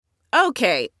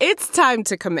Okay, it's time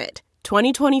to commit.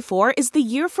 2024 is the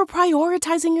year for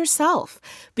prioritizing yourself.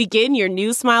 Begin your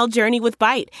new smile journey with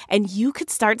Byte, and you could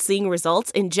start seeing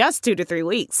results in just 2 to 3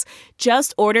 weeks.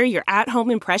 Just order your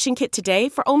at-home impression kit today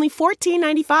for only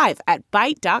 $14.95 at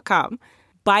Byte.com.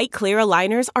 Byte Clear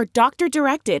aligners are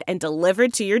doctor-directed and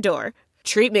delivered to your door.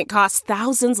 Treatment costs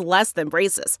thousands less than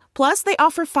braces. Plus, they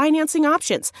offer financing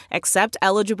options, accept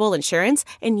eligible insurance,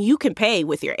 and you can pay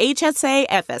with your HSA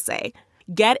FSA.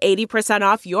 Get 80%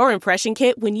 off your impression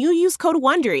kit when you use code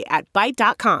WONDERY at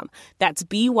Byte.com. That's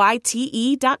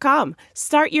BYTE.com.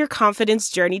 Start your confidence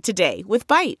journey today with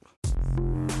Byte.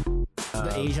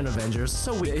 The Asian Avengers,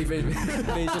 so weak. Asian Avengers,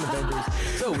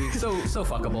 so weak, so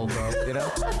fuckable, bro. You know?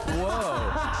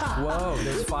 Whoa.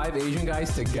 There's 5 Asian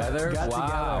guys together.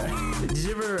 Wow. Together. Did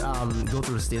you ever go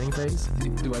through a stealing phase?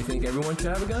 Do I think everyone should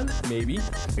have a gun? Maybe.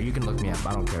 You can look me up.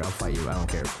 I don't care. I'll fight you. I don't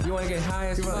care. You want to get high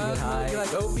as fuck? You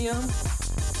like opium?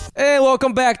 Hey,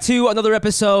 welcome back to another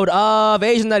episode of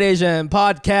Asian Not Asian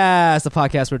Podcast, the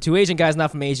podcast where 2 Asian guys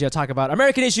not from Asia talk about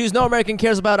American issues no American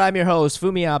cares about. I'm your host,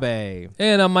 Fumi Abe.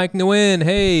 And I'm Mike Nguyen.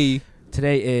 Hey.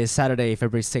 Today is Saturday,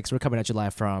 February 6th. We're coming at you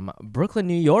live from Brooklyn,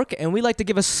 New York, and we like to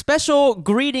give a special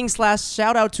greeting /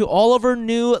 shout out to all of our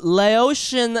new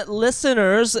Laotian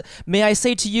listeners. May I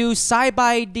say to you, Sai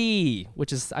D,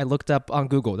 which is, I looked up on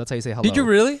Google. That's how you say hello. Did you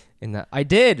really? I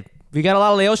did. We got a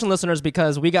lot of Laotian listeners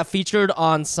because we got featured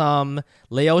on some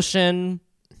Laotian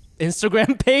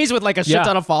Instagram page with like a shit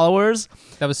ton of followers.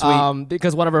 That was sweet.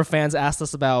 Because one of our fans asked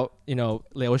us about,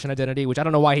 Laotian identity, which I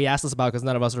don't know why he asked us about because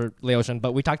none of us are Laotian,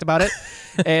 but we talked about it.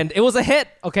 And it was a hit,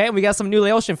 okay? We got some new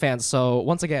Laotian fans. So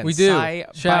once again, we do.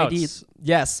 Shouts.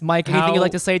 Yes, Mike, anything you'd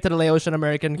like to say to the Laotian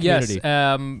American community?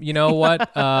 Yes, you know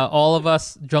what? All of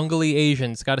us jungly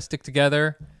Asians got to stick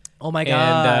together. Oh my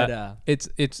God. And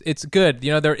it's good.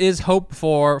 There is hope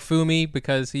for Fumi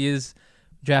because he is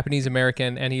Japanese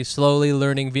American and he's slowly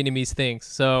learning Vietnamese things.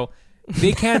 So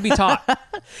they can be taught.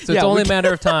 So it's only a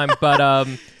matter of time. But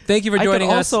thank you for joining us. I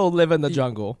can also live in the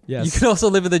jungle. Yes. You can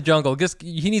also live in the jungle. Just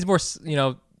he needs more,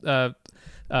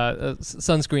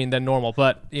 sunscreen than normal.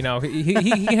 But he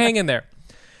hang in there.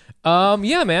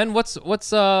 Yeah, man.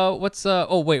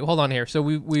 Oh, wait, hold on here. So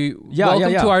we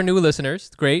welcome to our new listeners.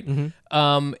 Great. Mm-hmm.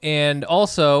 And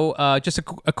also, just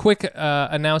a quick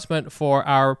announcement for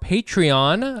our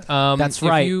Patreon. That's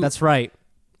right.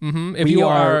 Mm-hmm. If you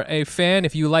are a fan,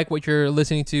 if you like what you're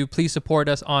listening to, please support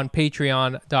us on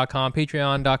patreon.com,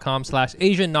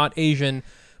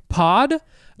 patreon.com/AsianNotAsianPod.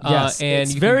 Yes, and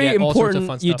it's you very can get all sorts of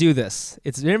important fun you stuff. do this.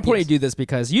 It's very important you do this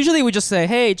because usually we just say,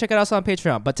 hey, check it out on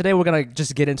Patreon. But today we're going to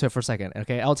just get into it for a second,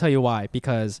 okay? I'll tell you why.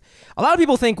 Because a lot of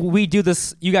people think we do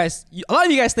this, a lot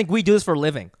of you guys think we do this for a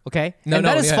living, okay? And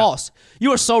that is false.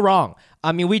 You are so wrong.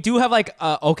 I mean, we do have like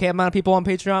a okay amount of people on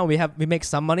Patreon. We make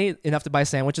some money, enough to buy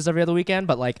sandwiches every other weekend,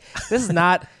 but like this is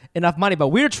not enough money. But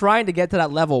we're trying to get to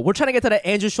that level. We're trying to get to that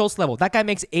Andrew Schultz level. That guy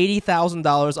makes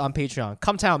 $80,000 on Patreon.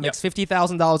 Cometown makes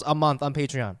 $50,000 a month on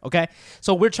Patreon, okay?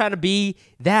 So we're trying to be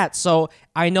that. So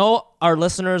I know our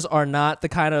listeners are not the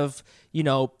kind of,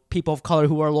 people of color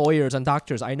who are lawyers and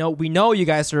doctors. We know you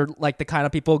guys are like the kind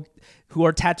of people who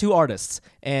are tattoo artists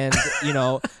and,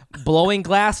 blowing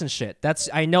glass and shit.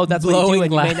 I know that's what you do.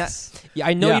 And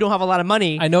I know you don't have a lot of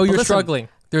money. I know you're struggling.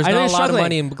 There's not a lot of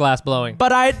money in glass blowing.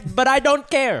 But I don't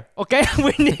care, okay?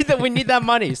 we need that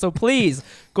money. So please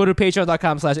go to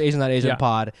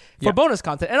patreon.com/AsianNotAsianPod for bonus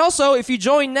content. And also, if you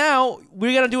join now,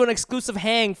 we're going to do an exclusive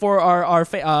hang for our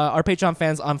Patreon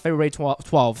fans on February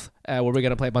 12th, where we're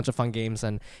going to play a bunch of fun games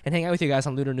and hang out with you guys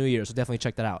on Lunar New Year. So definitely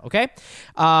check that out, okay?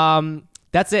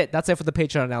 That's it. That's it for the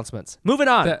Patreon announcements. Moving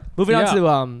on to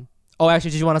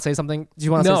actually, did you want to say something? Did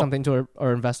you want to say something to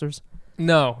our investors?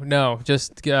 No.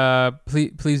 Just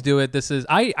please do it. This is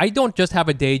I don't just have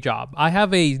a day job. I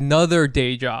have another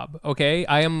day job. Okay,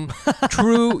 I am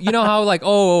true. You know how like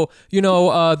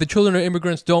the children of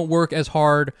immigrants don't work as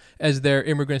hard as their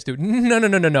immigrants do.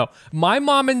 No. My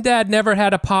mom and dad never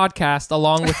had a podcast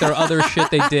along with their other shit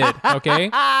they did. Okay,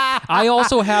 I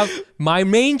also have my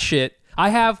main shit. I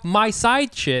have my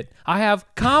side shit. I have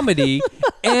comedy,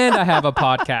 and I have a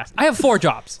podcast. I have 4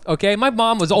 jobs, okay? My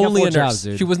mom was only a nurse.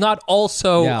 She was not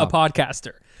also a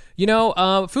podcaster.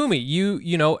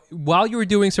 Fumi, while you were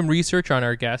doing some research on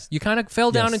our guest, you kind of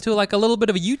fell down into like a little bit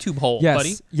of a YouTube hole,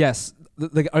 buddy. Yes.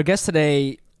 Our guest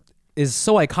today is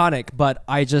so iconic, but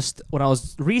when I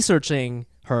was researching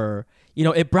her,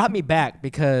 it brought me back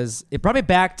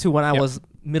to when I was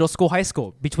middle school, high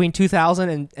school, between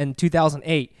 2000 and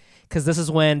 2008. Because this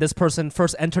is when this person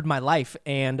first entered my life.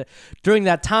 And during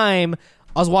that time,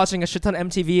 I was watching a shit ton of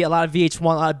MTV, a lot of VH1, a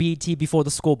lot of BET before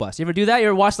the school bus. You ever do that? You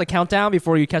ever watch the countdown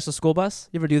before you catch the school bus?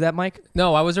 You ever do that, Mike?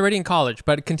 No, I was already in college,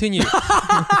 but continue.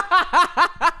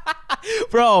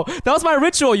 Bro, that was my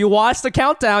ritual. You watch the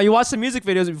countdown, you watch the music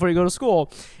videos before you go to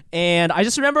school. And I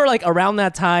just remember like around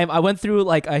that time, I went through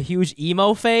like a huge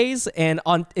emo phase, and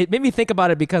it made me think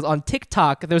about it because on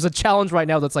TikTok, there's a challenge right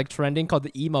now that's like trending called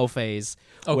the emo phase.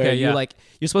 Okay, where yeah.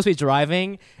 you're supposed to be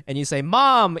driving and you say,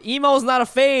 "Mom, emo's not a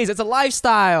phase, it's a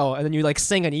lifestyle." And then you like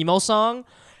sing an emo song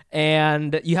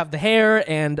and you have the hair.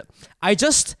 And I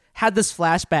just had this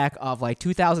flashback of like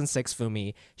 2006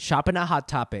 Fumi shopping at Hot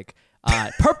Topic.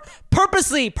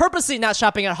 Purposely not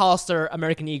shopping at Hollister,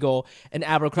 American Eagle, and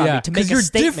Abercrombie to make a you're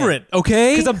statement. different,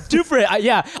 okay? Because I'm different.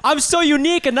 I'm so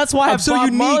unique, and that's why I have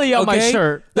Bob Marley on my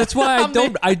shirt. That's why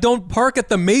I don't park at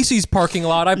the Macy's parking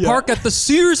lot. I park at the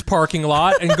Sears parking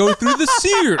lot and go through the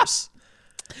Sears.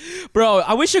 Bro,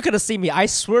 I wish you could have seen me. I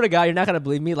swear to God, you're not gonna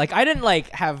believe me. Like, I didn't like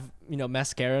have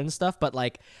mascara and stuff, but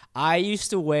like I used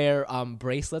to wear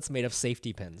bracelets made of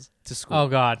safety pins to school. Oh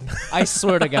God. I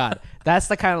swear to God, that's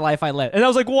the kind of life I led. And I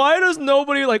was like, why does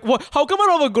nobody like? What? How come I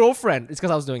don't have a girlfriend? It's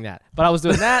because I was doing that. But I was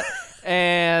doing that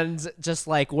and just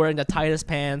like wearing the tightest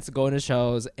pants, going to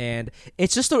shows, and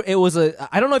it's just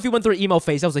I don't know if you went through an emo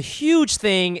phase. That was a huge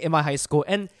thing in my high school,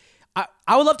 and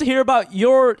I would love to hear about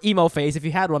your emo phase if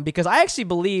you had one, because I actually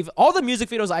believe all the music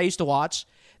videos I used to watch,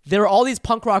 there were all these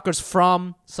punk rockers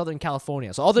from Southern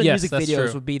California. So all their music videos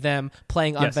true. would be them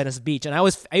playing on Venice Beach. And I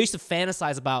used to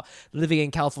fantasize about living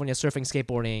in California, surfing,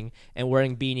 skateboarding, and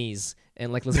wearing beanies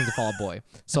and like listening to Fall Out Boy.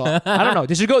 So I don't know.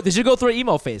 Did you go through an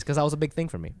emo phase? Because that was a big thing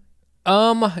for me.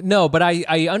 No, but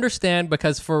I understand,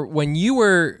 because for when you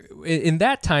were in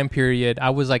that time period, I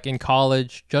was like in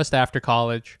college, just after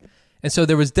college. And so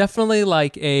there was definitely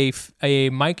like a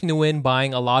Mike Nguyen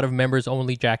buying a lot of members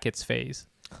only jackets phase.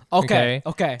 Okay.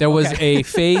 There was a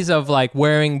phase of like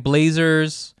wearing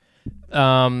blazers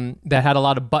that had a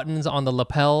lot of buttons on the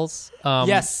lapels.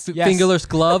 Yes. Fingerless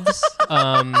gloves.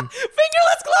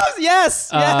 Fingerless gloves. Yes.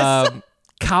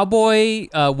 Cowboy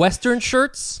Western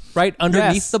shirts right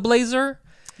underneath the blazer.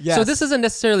 Yes. So this isn't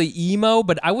necessarily emo,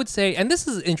 but I would say, and this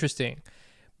is interesting,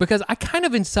 because I kind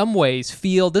of in some ways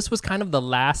feel this was kind of the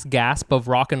last gasp of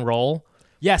rock and roll.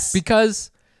 Yes. Because,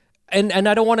 and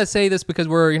I don't want to say this because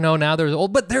we're, now there's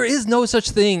old, but there is no such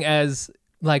thing as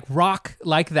like rock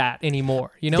like that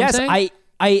anymore. You know what I'm saying?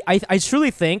 I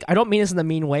truly think, I don't mean this in a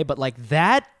mean way, but like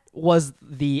that was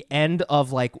the end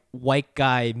of like white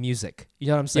guy music. You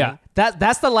know what I'm saying? Yeah.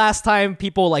 That's the last time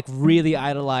people like really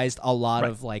idolized a lot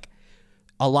of like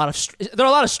there are a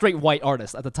lot of straight white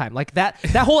artists at the time. Like that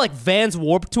whole like Vans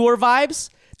Warped Tour vibes,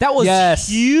 that was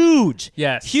huge.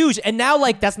 Yes. Huge. And now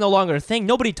like that's no longer a thing.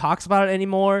 Nobody talks about it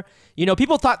anymore.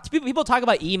 People talk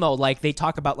about emo like they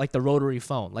talk about like the rotary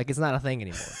phone. Like it's not a thing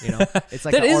anymore. It's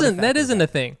like that isn't a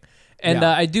thing. And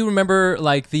I do remember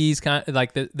like these kind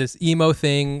like this emo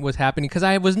thing was happening, because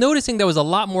I was noticing there was a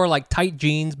lot more like tight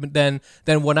jeans than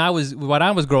when I was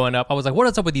growing up. I was like, what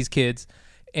is up with these kids?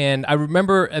 And I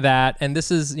remember that, and this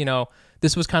is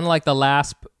this was kind of like the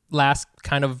last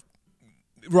kind of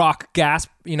rock gasp,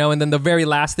 and then the very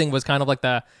last thing was kind of like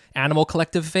the Animal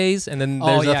Collective phase, and then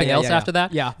there's nothing else after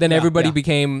that. Then everybody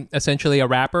became essentially a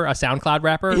rapper, a SoundCloud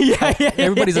rapper.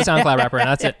 Everybody's a SoundCloud rapper, and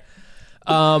that's it.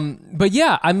 But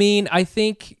yeah, I mean, I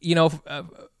think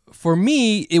for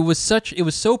me, it was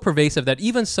so pervasive that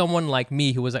even someone like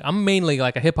me, who was like, I'm mainly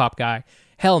like a hip hop guy.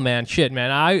 Hell, man,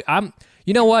 I'm.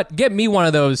 You know what? Get me one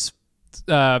of those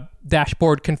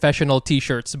dashboard confessional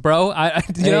T-shirts, bro. I'm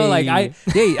into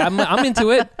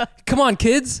it. Come on,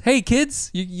 kids. Hey,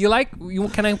 kids,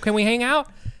 can we hang out?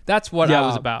 That's what I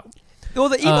was about. Well,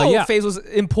 the emo phase was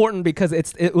important because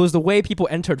it was the way people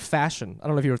entered fashion. I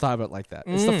don't know if you ever thought about it like that.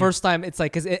 It's the first time. It's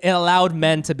like, 'cause it allowed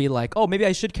men to be like, oh, maybe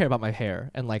I should care about my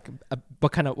hair and like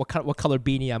what color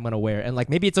beanie I'm gonna wear, and like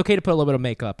maybe it's okay to put a little bit of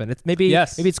makeup, and it's maybe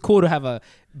it's cool to have a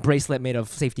bracelet made of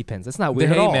safety pins. It's not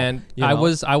weird at all. Hey man, I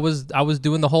was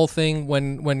doing the whole thing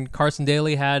when Carson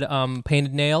Daly had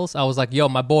painted nails. I was like, yo,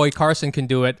 my boy Carson can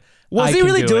do it. Was he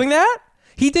really doing that?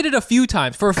 He did it a few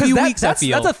times for a few weeks. I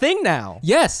feel that's a thing now.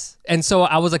 Yes, and so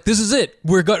I was like, "This is it.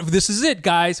 This is it,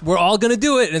 guys. We're all gonna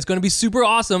do it, and it's gonna be super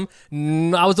awesome."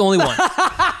 I was the only one.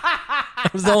 I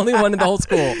was the only one in the whole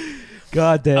school.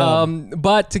 God damn.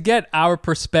 But to get our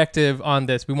perspective on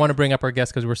this, we want to bring up our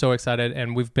guest because we're so excited,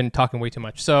 and we've been talking way too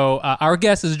much. So our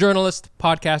guest is a journalist,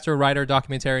 podcaster, writer,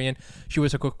 documentarian. She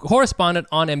was a correspondent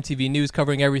on MTV News,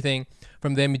 covering everything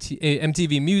from the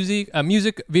MTV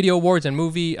Music Video Awards and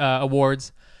Movie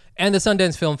Awards, and the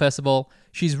Sundance Film Festival.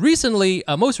 She's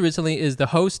most recently, is the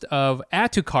host of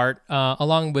Add to Cart,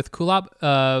 along with Kulap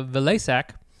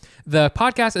Vilaysack. the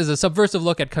podcast is a subversive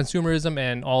look at consumerism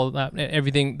and all that, and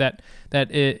everything that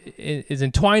is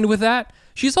entwined with that.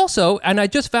 She's also, and I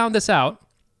just found this out,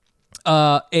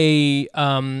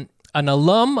 an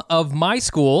alum of my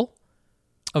school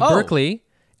of Berkeley,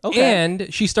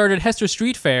 and she started Hester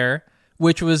Street Fair,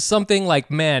 which was something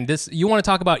like, man, this, you want to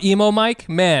talk about emo, Mike?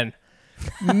 Man,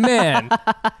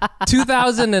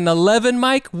 2011,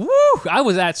 Mike. Woo! I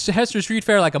was at Hester Street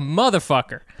Fair like a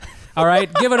motherfucker. All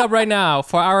right, give it up right now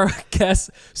for our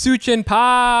guest, Suchin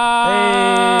Park.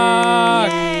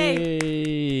 Yay!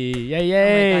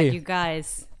 Yay! Oh my God, you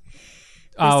guys.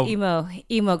 This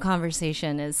emo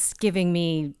conversation is giving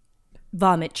me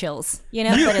vomit chills,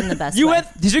 but in the best way.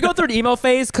 Did you go through an emo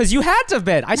phase? Because you had to have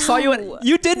been. I saw you.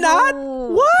 You did not?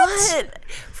 What?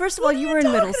 First of all, you were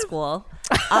in middle school.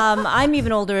 I'm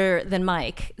even older than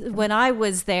Mike. When I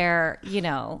was there,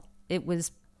 it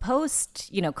was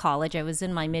post, college. I was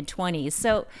in my mid-20s.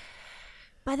 So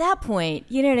by that point,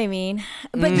 you know what I mean?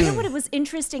 But you know what was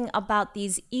interesting about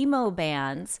these emo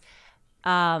bands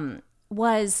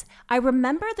was I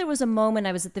remember there was a moment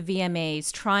I was at the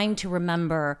VMAs trying to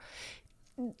remember,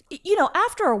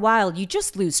 after a while, you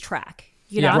just lose track.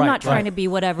 I'm not trying to be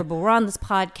whatever, but we're on this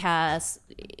podcast.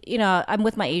 I'm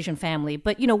with my Asian family.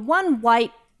 But, one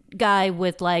white guy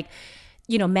with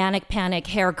manic panic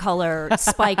hair color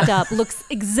spiked up looks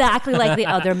exactly like the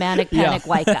other manic panic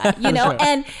white guy, sure.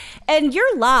 and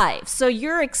you're live. So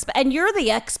and you're the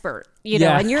expert,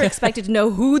 and you're expected to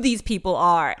know who these people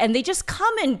are. And they just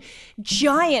come in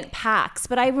giant packs.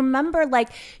 But I remember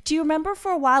do you remember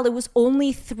for a while it was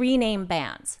only 3 name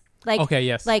bands?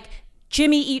 Like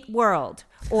Jimmy Eat World,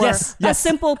 or A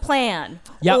Simple Plan,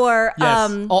 or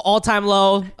All Time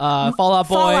Low, Fall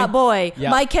Out Boy,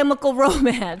 My Chemical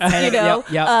Romance,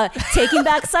 Taking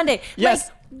Back Sunday. Yes.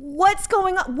 Like, what's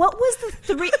going on? What was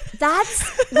the 3?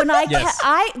 That's when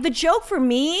the joke for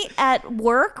me at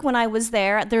work when I was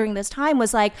there during this time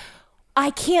was like,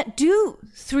 I can't do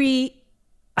 3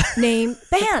 name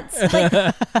bands.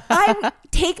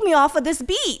 Take me off of this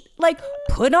beat.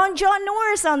 Put on John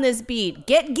Norris on this beat.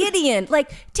 Get Gideon.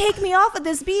 Take me off of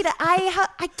this beat.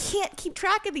 I can't keep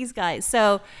track of these guys.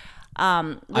 So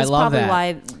that's probably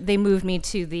why they moved me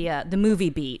to the movie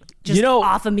beat. Just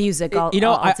off of music. I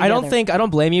don't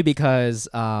blame you because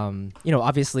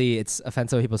obviously it's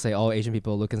offensive when people say, oh, Asian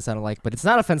people look and sound alike, but it's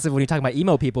not offensive when you're talking about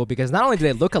emo people because not only do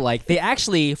they look alike, they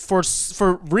actually for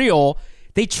real.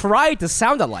 They try to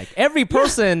sound alike. Every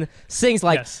person sings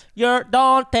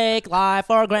don't take life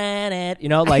for granted.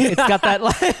 It's got that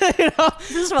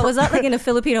First of all, was that in a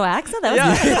Filipino accent? That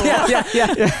was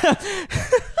yeah.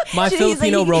 My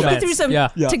Filipino romance. Through some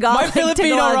Tagalog, My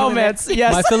Filipino romance.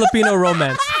 Yes. My Filipino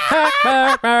romance.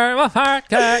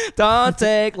 Don't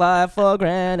take life for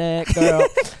granted, girl.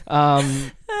 I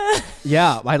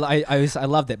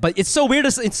loved it, but it's so weird.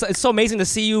 It's so amazing to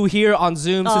see you here on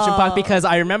Zoom, Suchin Park, because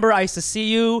I remember I used to see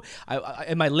you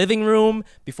in my living room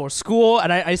before school,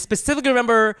 and I specifically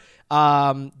remember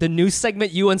the news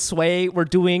segment you and Sway were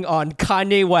doing on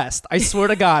Kanye West. I swear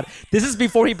to God, this is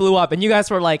before he blew up, and you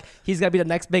guys were like, he's gonna be the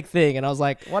next big thing, and I was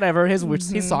like, whatever. His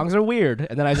songs are weird,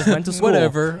 and then I just went to school.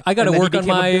 Whatever. I got to work on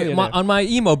my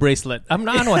emo bracelet. I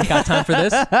don't got time for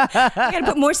this. I got to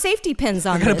put more safety pins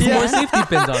on. More safety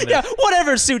pins on this. Yeah,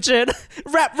 whatever, Suchin.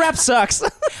 Rap sucks.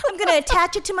 I'm gonna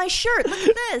attach it to my shirt. Look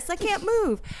at this. I can't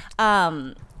move.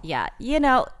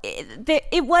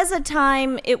 It was a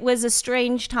time. It was a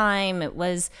strange time. It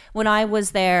was when I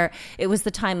was there. It was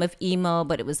the time of emo,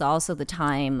 but it was also the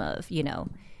time of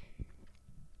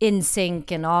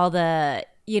NSYNC and all the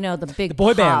the big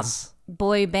boy bands.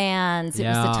 Boy bands. It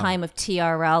was the time of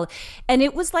TRL, and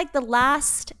it was like the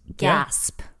last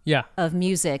gasp of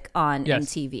music on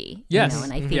MTV. Yes.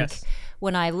 And I think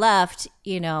when I left,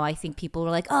 I think people were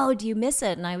like, "Oh, do you miss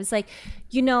it?" And I was like,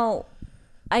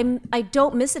 I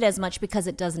don't miss it as much because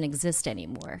it doesn't exist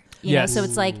anymore. You know? So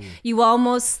it's like you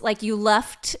almost you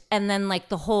left and then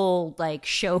the whole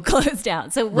show closed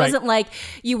down. So it wasn't like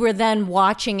you were then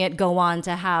watching it go on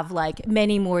to have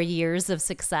many more years of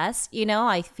success.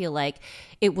 I feel like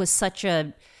it was such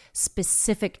a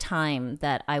specific time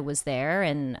that I was there,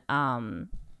 and and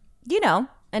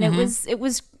it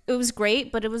was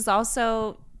great, but it was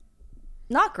also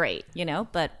not great.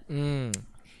 But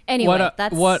anyway,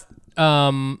 that's.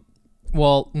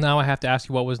 Well, now I have to ask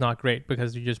you what was not great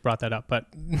because you just brought that up, but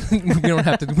we don't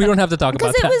have to talk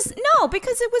about that.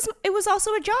 Because it was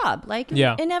also a job,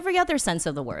 in every other sense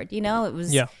of the word. It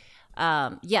was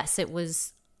yes, it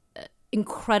was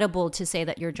incredible to say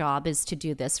that your job is to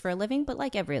do this for a living, but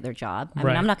like every other job, I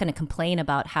mean, I'm not going to complain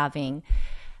about having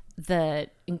the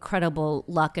incredible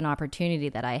luck and opportunity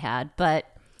that I had, but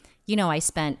I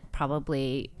spent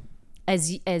probably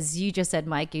as you just said,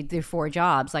 Mike, you do 4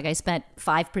 jobs. Like I spent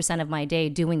 5% of my day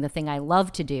doing the thing I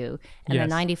love to do, and Yes.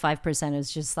 the 95%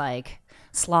 is just like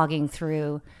slogging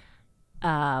through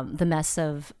the mess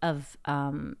of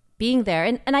being there.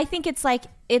 And I think it's like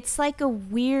a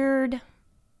weird.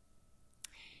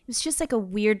 It's just like a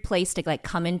weird place to like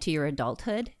come into your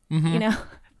adulthood, you know,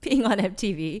 being on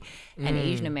MTV and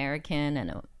Asian American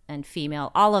and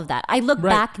female, all of that. I look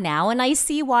back now and I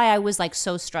see why I was like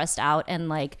so stressed out and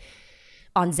like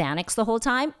on Xanax the whole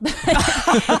time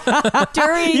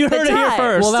during You the heard it here time.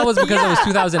 first. Well, that was because it was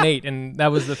 2008, and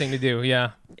that was the thing to do.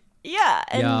 Yeah. Yeah,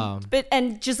 and, Yeah.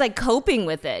 and just like coping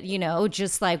with it, you know,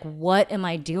 just like what am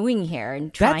I doing here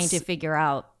and trying to figure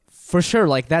out. For sure,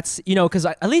 like that's, you know, because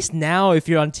at least now if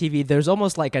you're on TV, there's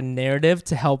almost like a narrative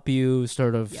to help you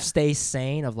sort of stay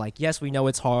sane of like, yes, we know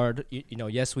it's hard, you know,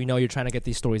 yes, we know you're trying to get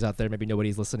these stories out there, maybe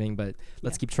nobody's listening, but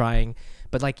let's keep trying.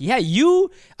 But like, yeah,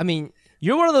 I mean,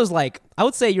 you're one of those, like, I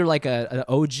would say you're like an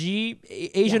OG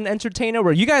Asian entertainer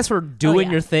where you guys were doing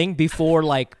your thing before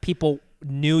like people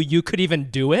knew you could even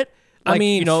do it. Like, I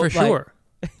mean, you know, for like, sure.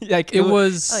 like It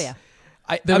was. Oh yeah.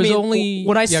 There was only-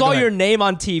 when I yeah, saw go ahead. your name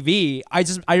on TV,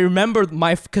 I remember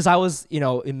because I was, you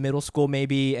know, in middle school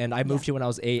maybe, and I moved here when I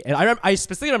was 8, and I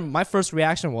specifically remember my first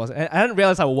reaction was, and I didn't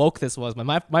realize how woke this was, but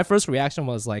my first reaction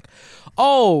was like,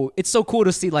 oh, it's so cool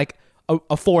to see like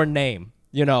a foreign name.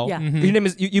 You know, Yeah. your name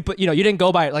is you put, you know, you didn't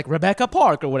go by like Rebecca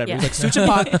Park or whatever. Yeah. It's like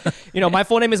Suchipak. You know, my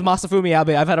full name is Masafumi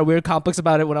Abe. I've had a weird complex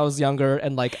about it when I was younger,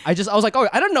 and like I was like, oh,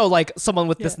 I don't know, like someone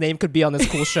with this name could be on this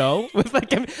cool show. With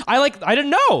like, I didn't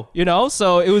know, you know.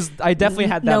 So it was, I definitely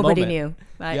had that. Nobody moment.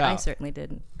 knew. Yeah. I certainly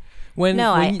didn't. When,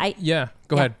 No, when I- yeah,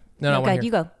 go Yeah. ahead. No, I go wanna ahead. hear.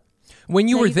 You go. When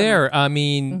you No, were you go, there, I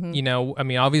mean, you know,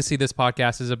 obviously this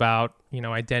podcast is about, you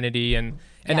know, identity, and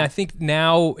Yeah. I think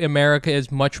now America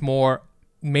is much more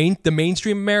the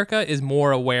mainstream America is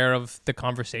more aware of the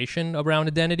conversation around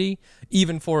identity,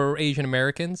 even for Asian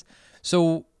Americans.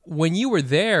 So when you were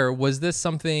there, was this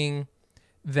something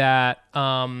that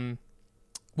I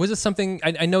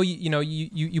know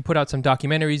you put out some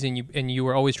documentaries and you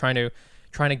were always trying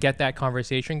to get that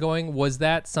conversation going. Was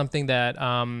that something that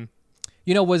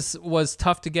you know, was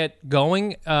tough to get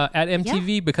going at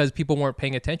MTV because people weren't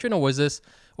paying attention, or was this,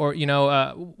 or you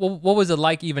know, what was it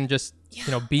like even just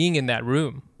you know being in that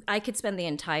room? I could spend the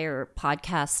entire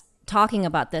podcast talking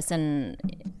about this, and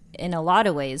in a lot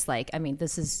of ways, like, I mean,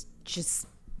 this is just,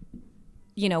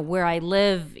 you know, where I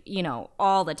live, you know,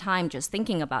 all the time, just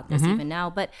thinking about this even now.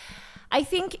 But I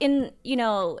think in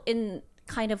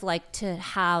kind of like to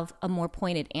have a more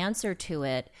pointed answer to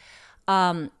it.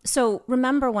 So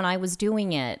remember when I was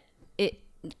doing it,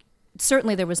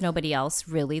 certainly there was nobody else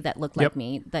really that looked like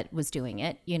me that was doing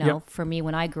it. You know, for me,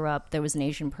 when I grew up, there was an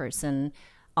Asian person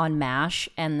on MASH,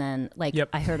 and then like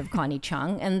I heard of Connie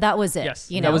Chung, and that was it. Yes,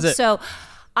 you know, that was it. So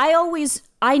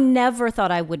I never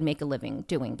thought I would make a living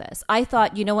doing this. I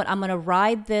thought, you know what, I'm going to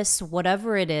ride this,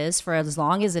 whatever it is, for as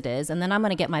long as it is, and then I'm going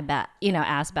to get my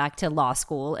ass back to law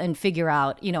school and figure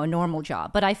out, you know, a normal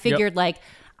job. But I figured like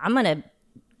I'm going to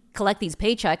collect these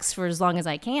paychecks for as long as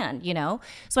I can, you know?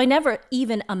 So I never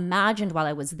even imagined while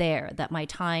I was there that my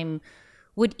time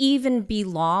would even be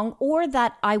long, or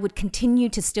that I would continue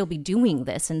to still be doing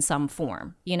this in some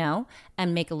form, you know,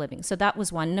 and make a living. So that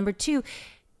was one. Number two,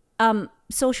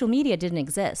 social media didn't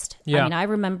exist. Yeah. I mean, I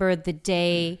remember the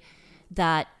day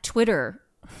that Twitter,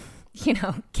 you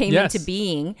know, came into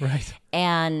being. Right.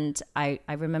 And I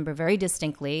remember very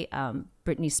distinctly,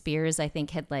 Britney Spears, I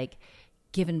think, had like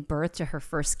given birth to her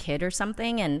first kid or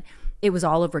something, and it was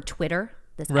all over Twitter,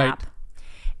 this app.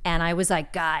 And I was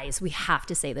like, guys, we have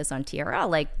to say this on TRL.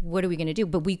 Like, what are we going to do?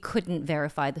 But we couldn't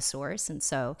verify the source. And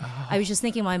so I was just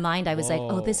thinking in my mind, I was like,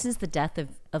 oh, this is the death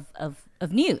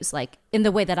of news, like in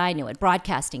the way that I knew it,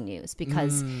 broadcasting news,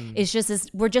 because it's just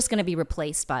we're just going to be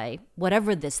replaced by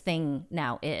whatever this thing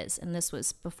now is. And this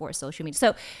was before social media.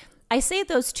 So I say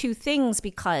those two things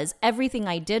because everything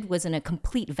I did was in a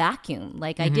complete vacuum.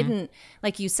 Like I didn't,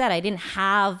 like you said, I didn't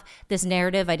have this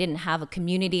narrative. I didn't have a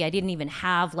community. I didn't even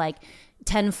have like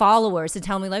 10 followers to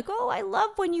tell me like, oh, I love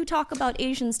when you talk about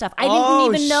Asian stuff. I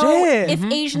didn't even know if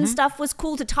Asian stuff was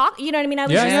cool to talk. You know what I mean? I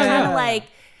was just kind of like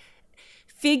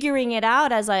figuring it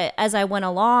out as I went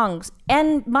along.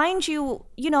 And mind you,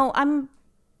 you know, I'm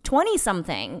 20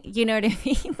 something, you know what I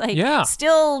mean? Like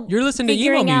still you're listening to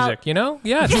emo music, you know?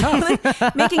 Yeah, it's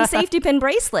tough. Making safety pin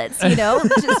bracelets, you know,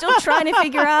 just still trying to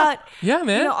figure out man.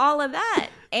 You know, all of that.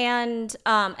 And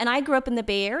I grew up in the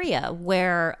Bay Area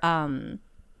where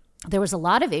there was a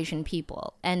lot of Asian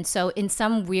people. And so in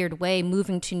some weird way,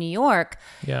 moving to New York,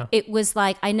 it was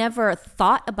like I never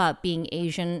thought about being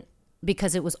Asian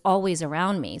because it was always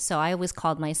around me. So I always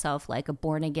called myself like a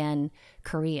born again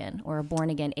Korean or a born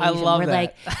again Asian. I love where that.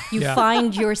 like you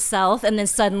find yourself and then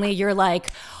suddenly you're like,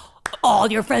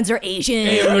 all your friends are Asian.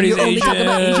 Everybody's You're only talking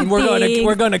about Asian things.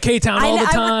 We're going to K-Town all the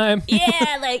time.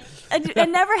 Yeah, like I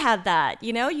never had that.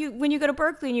 You know, when you go to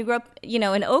Berkeley and you grow up, you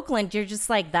know, in Oakland, you're just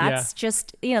like, that's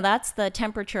just, you know, that's the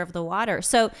temperature of the water.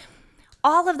 So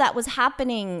all of that was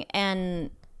happening, and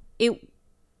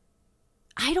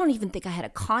I don't even think I had a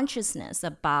consciousness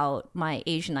about my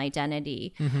Asian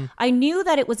identity. I knew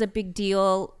that it was a big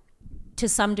deal to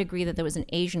some degree that there was an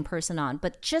Asian person on,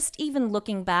 but just even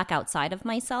looking back outside of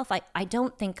myself, I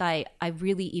don't think I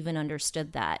really even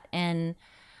understood that. And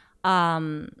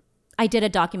I did a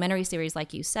documentary series,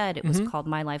 like you said. It was called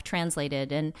My Life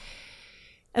Translated. And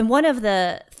one of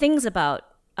the things about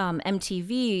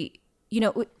MTV, you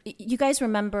know, you guys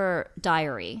remember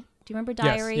Diary. Do you remember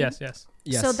Diary? Yes.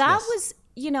 So that was,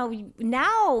 you know,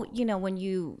 now, you know, when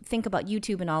you think about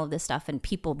YouTube and all of this stuff and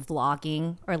people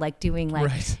vlogging or like doing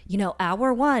like, you know,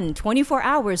 hour 1, 24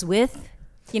 hours with,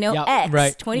 you know, X.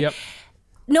 Right. 20.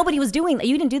 Nobody was doing that.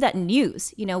 You didn't do that in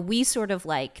news. You know, we sort of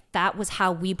like, that was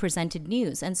how we presented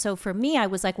news. And so for me, I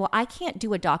was like, well, I can't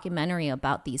do a documentary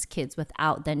about these kids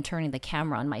without then turning the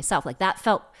camera on myself. Like that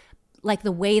felt like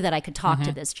the way that I could talk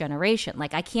to this generation.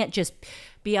 Like I can't just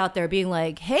be out there being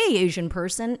like, hey, Asian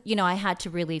person. You know, I had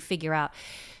to really figure out.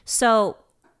 So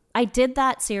I did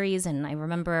that series, and I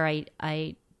remember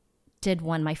I did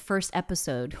one. My first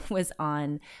episode was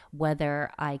on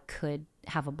whether I could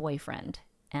have a boyfriend.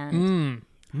 And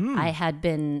I had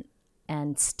been,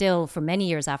 and still for many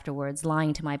years afterwards,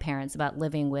 lying to my parents about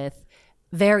living with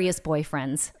various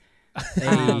boyfriends.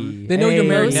 They know you're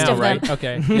married Most now, of them. right?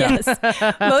 Okay. Yeah.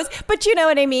 Yes, but you know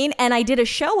what I mean. And I did a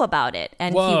show about it,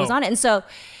 and he was on it. And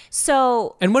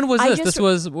so. And when was I this? just This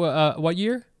was what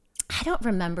year? I don't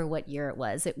remember what year it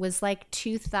was. It was like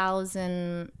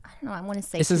 2000. I don't know. I want to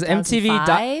say This is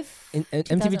 2005.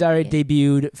 MTV Diary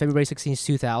debuted February 16th,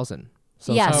 2000.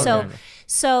 So Yeah. it's-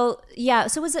 So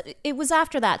it was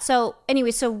after that. So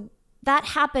anyway, so that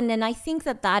happened, and I think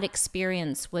that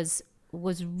experience was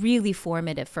really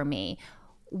formative for me.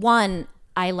 One,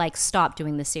 I like stopped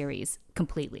doing the series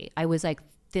completely. I was like,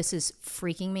 this is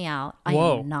freaking me out. I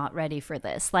am not ready for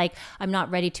this. Like, I'm not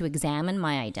ready to examine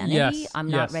my identity. I'm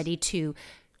not ready to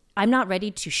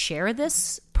share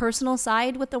this personal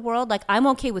side with the world. Like, I'm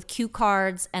okay with cue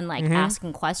cards and like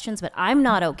asking questions, but I'm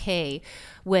not okay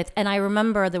with, and I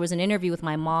remember there was an interview with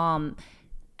my mom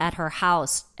at her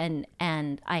house, and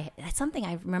that's something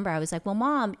I remember. I was like, well,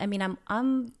 Mom, I mean,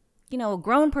 I'm you know, a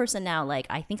grown person now, like,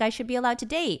 I think I should be allowed to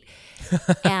date.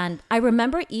 And I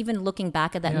remember even looking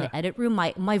back at that in the edit room,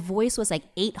 my voice was like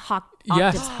 8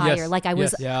 octaves higher. Like I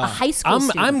was a high school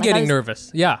student. I'm like getting nervous.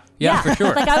 Yeah, for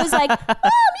sure. Like I was like, Mom,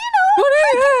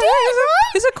 you know,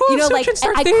 is it cool? you know, like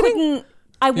I dating? couldn't.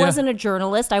 I wasn't a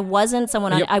journalist. I wasn't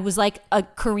someone. I was like a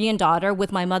Korean daughter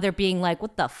with my mother being like,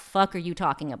 "What the fuck are you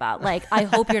talking about? Like, I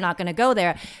hope you're not going to go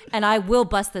there, and I will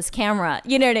bust this camera."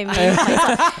 You know what I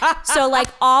mean? So like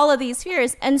all of these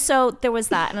fears, and so there was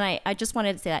that, and I just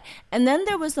wanted to say that. And then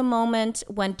there was the moment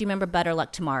when, do you remember Better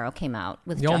Luck Tomorrow came out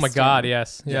with? Oh my Justin? God,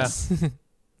 yes.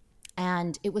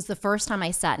 And it was the first time I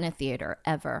sat in a theater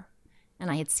ever, and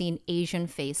I had seen Asian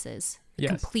faces,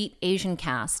 complete Asian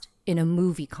cast in a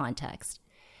movie context.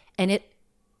 And it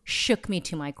shook me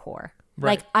to my core.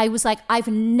 Right. Like, I was like, I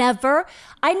never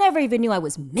even knew I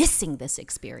was missing this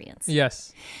experience.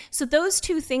 Yes. So those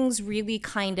two things really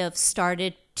kind of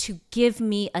started to give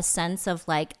me a sense of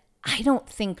like, I don't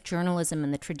think journalism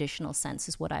in the traditional sense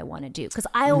is what I want to do. Because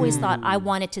I always thought I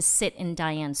wanted to sit in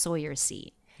Diane Sawyer's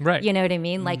seat. Right. You know what I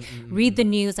mean? Like read the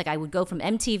news. Like I would go from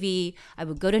MTV, I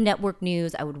would go to network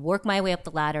news, I would work my way up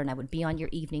the ladder, and I would be on your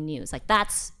evening news. Like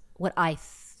that's what I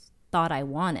thought I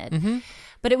wanted.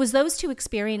 But it was those two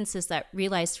experiences that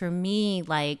realized for me,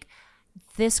 like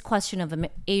this question of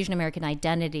Asian American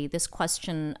identity, this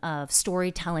question of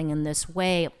storytelling in this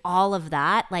way, all of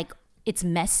that, like it's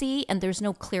messy and there's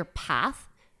no clear path,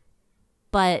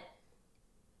 but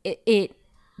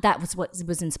that was what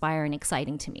was inspiring and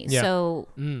exciting to me. Yeah. So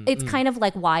it's kind of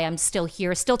like why I'm still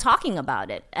here, still talking about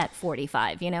it at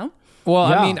 45, you know? Well,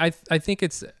 Yeah. I mean, I think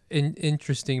it's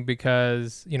interesting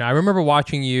because, you know, I remember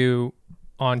watching you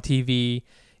on TV,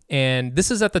 and this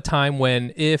is at the time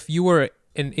when if you were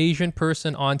an Asian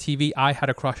person on TV, I had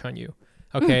a crush on you.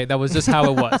 Okay, that was just how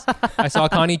it was. I saw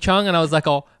Connie Chung, and I was like,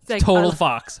 oh, like, total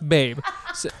fox, babe.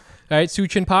 So, all right,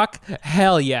 Suchin Pak,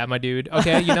 hell yeah, my dude.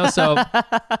 Okay, you know, so...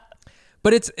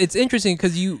 But it's interesting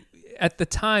because you, at the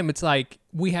time, it's like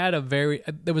we had there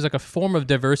was like a form of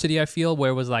diversity, I feel,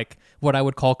 where it was like what I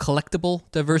would call collectible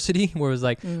diversity, where it was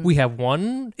like, we have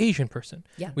one Asian person,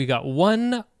 we got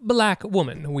one black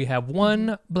woman, we have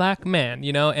one black man,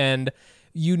 and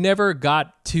you never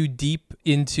got too deep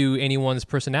into anyone's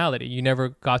personality. You never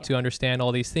got to understand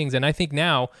all these things. And I think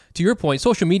now, to your point,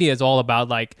 social media is all about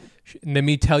like, let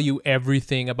me tell you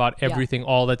everything about everything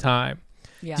all the time.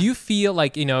 Yeah. Do you feel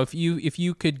like, if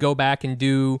you could go back and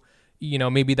do,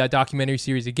 maybe that documentary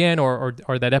series again or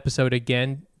that episode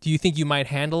again, do you think you might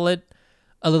handle it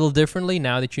a little differently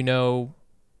now that you know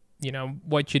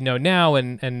what you know now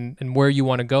and where you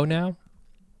want to go now?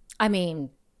 I mean,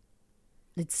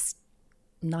 it's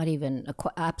not even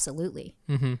absolutely.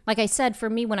 Like I said, for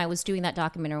me, when I was doing that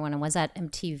documentary, when I was at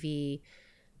MTV,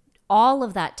 all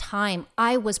of that time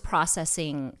I was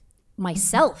processing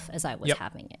myself as I was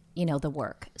having it, the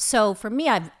work. So for me,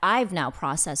 I've now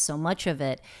processed so much of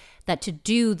it that to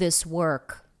do this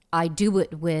work, I do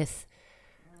it with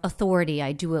authority.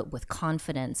 I do it with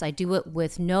confidence. I do it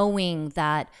with knowing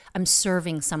that I'm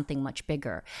serving something much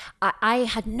bigger. I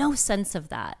had no sense of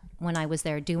that when I was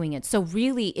there doing it. So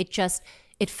really,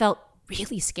 it felt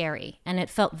really scary and it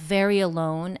felt very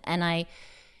alone. And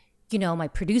my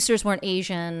producers weren't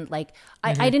Asian. Like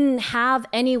I didn't have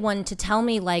anyone to tell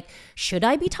me like, should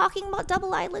I be talking about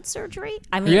double eyelid surgery?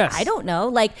 I mean, I don't know.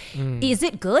 Like, is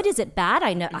it good? Is it bad?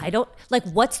 I don't like,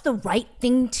 what's the right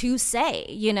thing to say?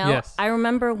 I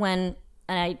remember and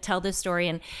I tell this story,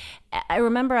 and I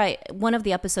remember one of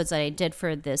the episodes that I did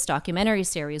for this documentary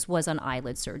series was on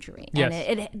eyelid surgery. Yes.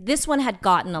 And this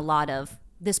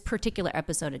particular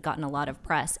episode had gotten a lot of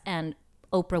press, and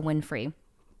Oprah Winfrey,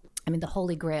 the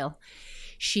Holy Grail,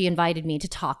 she invited me to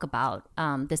talk about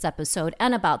this episode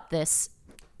and about this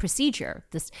procedure.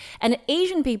 And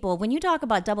Asian people, when you talk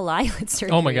about double eyelid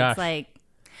surgery, oh my gosh, it's like,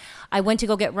 I went to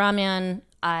go get ramen,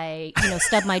 I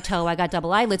stubbed my toe, I got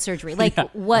double eyelid surgery. Like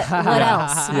what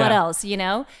else? What else?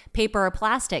 Paper or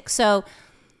plastic. So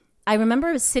I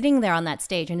remember sitting there on that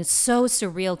stage, and it's so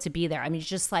surreal to be there. It's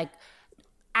just like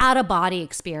out of body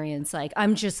experience. Like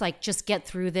I'm just like, just get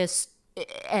through this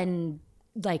and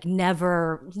like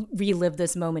never relive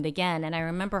this moment again. And I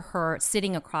remember her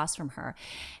sitting across from her,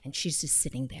 and she's just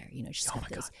sitting there, she's got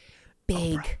this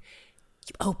big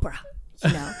Oprah,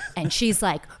 and she's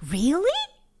like, really?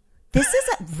 This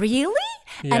isn't really?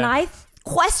 Yeah. And I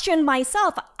questioned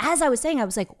myself as I was saying, I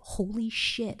was like, holy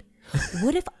shit.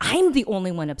 What if I'm the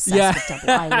only one obsessed with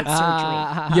double eyelid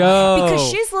surgery?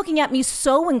 Because she's looking at me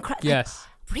so incredible. Yes.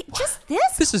 Just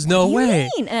this? This is no way.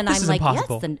 And this I'm is like,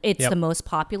 impossible. yes, it's the most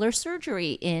popular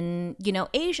surgery in,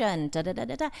 Asia and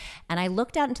da-da-da-da-da. And I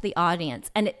looked out into the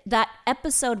audience, and that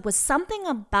episode was something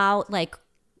about like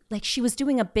she was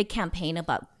doing a big campaign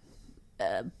about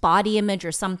body image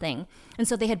or something. And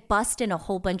so they had bussed in a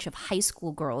whole bunch of high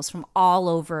school girls from all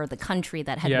over the country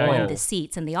that had won the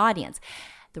seats in the audience.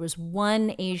 There was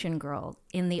one Asian girl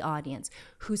in the audience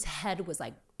whose head was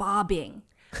like bobbing.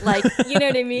 Like, you know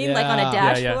what I mean? Like on a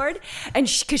dashboard. And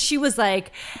because she was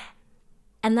like,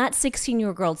 and that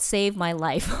 16-year-old girl saved my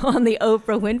life on the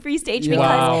Oprah Winfrey stage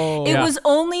because it was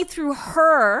only through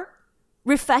her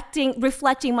reflecting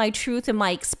my truth and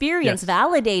my experience,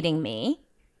 validating me,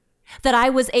 that I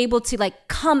was able to like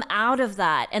come out of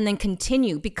that and then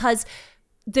continue, because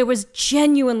there was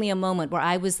genuinely a moment where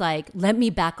I was like, let me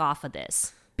back off of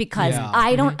this, because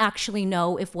I don't actually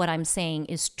know if what I'm saying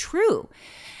is true.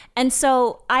 And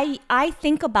so I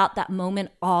think about that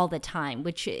moment all the time,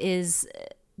 which is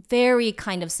very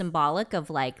kind of symbolic of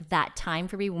like that time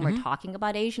for me when we're talking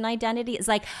about Asian identity. It's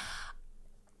like,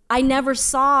 I never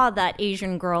saw that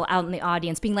Asian girl out in the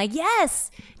audience being like, yes,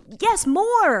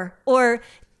 more, or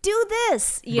do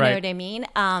this. You know what I mean?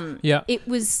 It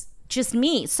was just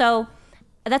me. So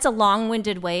that's a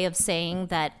long-winded way of saying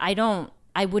that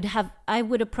I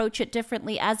would approach it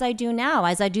differently as I do now,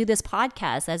 as I do this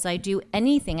podcast, as I do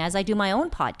anything, as I do my own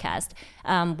podcast,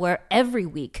 where every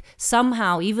week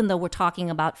somehow, even though we're talking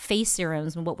about face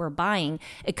serums and what we're buying,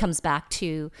 it comes back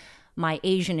to my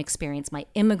Asian experience, my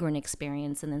immigrant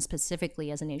experience, and then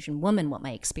specifically as an Asian woman, what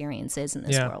my experience is in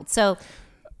this world. So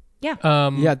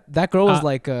that girl was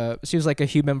like she was like a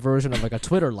human version of like a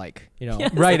Twitter, like,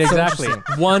 right, exactly.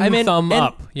 One thumb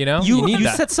up, you need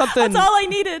that. Said something. That's all I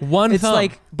needed. One it's thumb.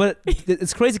 Like, but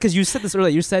it's crazy because you said this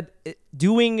earlier. You said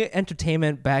doing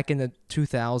entertainment back in the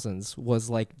 2000s was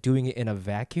like doing it in a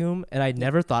vacuum, and I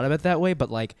never thought of it that way. But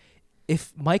like,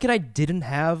 if Mike and I didn't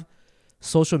have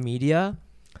social media,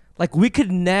 like we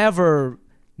could never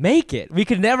make it. We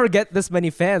could never get this many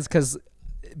fans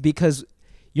because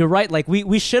you're right. Like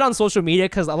we shit on social media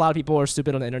because a lot of people are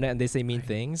stupid on the internet and they say mean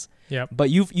things. Yep. But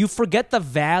you forget the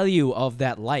value of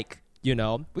that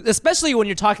especially when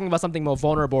you're talking about something more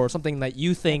vulnerable or something that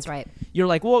you think. That's right. You're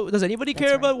like, well, does anybody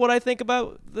care about what I think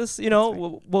about this?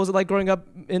 What was it like growing up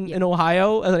in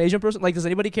Ohio as an Asian person? Like, does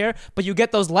anybody care? But you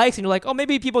get those likes and you're like, oh,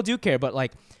 maybe people do care. But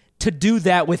like, to do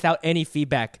that without any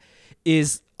feedback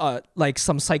is like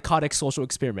some psychotic social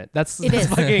experiment. That's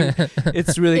fucking.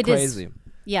 It's really crazy.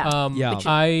 Yeah.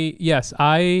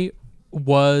 I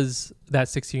was that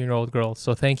 16-year-old girl.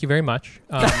 So thank you very much.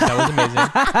 That was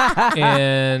amazing.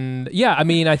 And yeah, I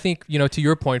mean, I think, to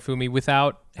your point, Fumi,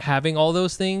 without having all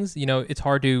those things, it's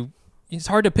hard to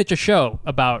pitch a show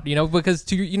about, because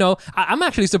I'm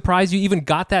actually surprised you even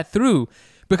got that through.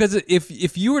 Because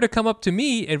if you were to come up to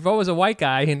me, if I was a white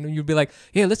guy, and you'd be like,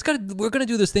 "Yeah, we're gonna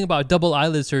do this thing about double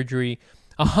eyelid surgery,"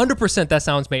 100% that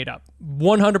sounds made up.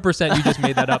 100% you just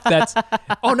made that up. That's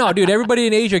oh no, dude. Everybody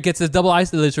in Asia gets this double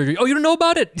eyelid surgery. Oh, you don't know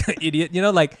about it, idiot.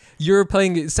 Like you're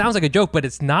playing. It sounds like a joke, but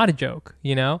it's not a joke.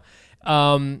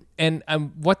 And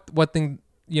what thing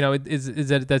is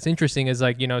that that's interesting is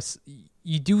like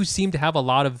you do seem to have a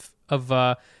lot of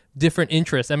different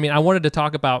interests. I mean, I wanted to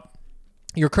talk about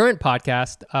your current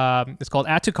podcast. It's called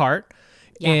Add to Cart,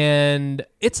 and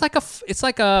it's like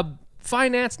a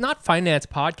not finance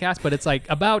podcast, but it's like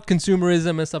about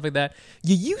consumerism and stuff like that.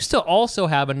 You used to also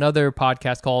have another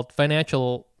podcast called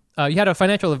financial. You had a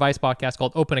financial advice podcast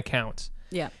called Open Accounts.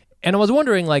 Yeah, and I was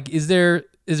wondering, like, is there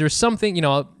something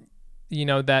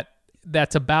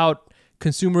that's about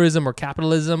consumerism or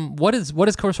capitalism? What is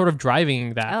sort of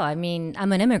driving that? Oh, I mean,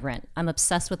 I'm an immigrant. I'm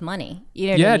obsessed with money. You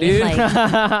know what yeah, I mean? Dude.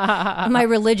 Like, my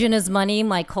religion is money.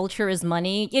 My culture is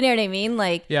money. You know what I mean?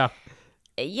 Like, yeah,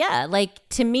 like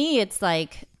to me, it's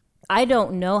like I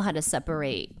don't know how to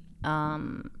separate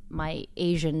my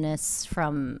Asianness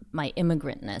from my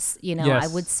immigrantness. Yes.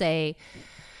 I would say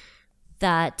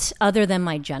that other than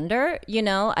my gender,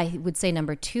 I would say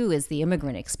number 2 is the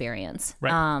immigrant experience.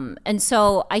 Right. And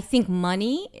so I think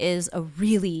money is a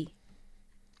really,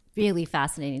 really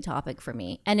fascinating topic for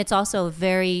me. And it's also a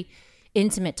very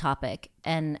intimate topic,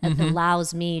 and it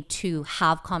allows me to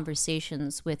have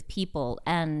conversations with people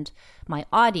and my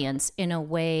audience in a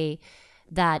way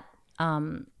that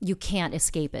you can't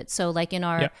escape it. So like in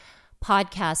our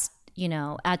podcast,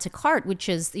 Add to Cart, which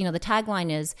is, the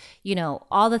tagline is,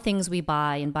 all the things we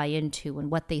buy and buy into and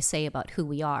what they say about who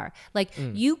we are. Like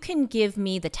you can give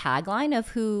me the tagline of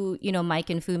who, Mike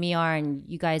and Fumi are, and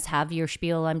you guys have your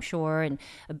spiel, I'm sure, and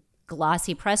a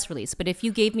glossy press release. But if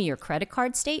you gave me your credit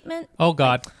card statement. Oh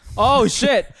God. Oh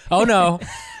shit. Oh no.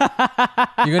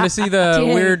 You're going to see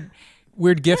the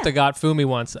weird gift I got Fumi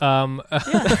once. You'll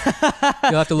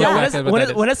have to look back at what that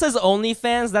is. When it says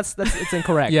OnlyFans, that's it's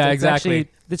incorrect. Yeah, it's exactly.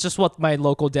 Actually, it's just what my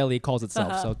local deli calls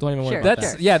itself. So don't even worry Sure. about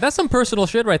that. That's some personal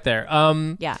shit right there.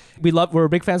 Yeah. We're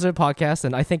big fans of the podcast,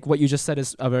 and I think what you just said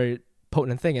is a very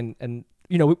potent thing. And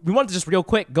we wanted to just real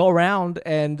quick go around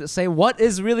and say what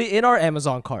is really in our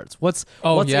Amazon carts. What's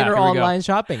in our online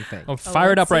shopping thing.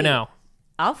 Fire it up right now.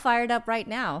 I'll fire it up right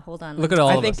now. Hold on. Look at all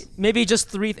of us. I think maybe just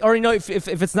 3, or if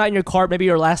it's not in your cart, maybe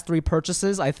your last 3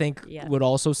 purchases, I think would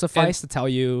also suffice to tell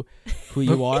you who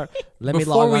you are. Let me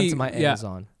log on to my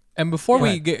Amazon. And before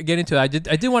we get into it,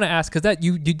 I did want to ask, because that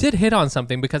you did hit on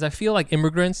something, because I feel like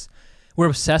immigrants, we're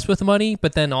obsessed with money,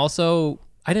 but then also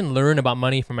I didn't learn about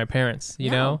money from my parents. You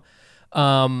know,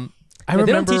 I remember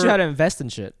they don't teach you how to invest in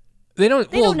shit. They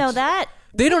don't know that.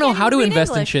 They don't know how to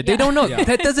invest in shit. They don't know. Yeah.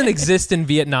 That doesn't exist in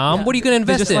Vietnam. What are you going to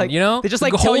invest in, They just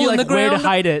tell you like where to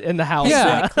hide it in the house.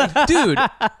 Yeah. Dude,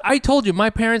 I told you,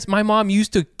 my mom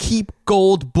used to keep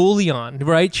gold bullion,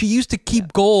 right? She used to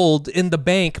keep gold in the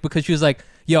bank because she was like,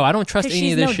 yo, I don't trust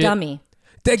any of this shit. She's no dummy.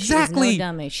 Exactly. She's no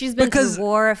dummy. She's been through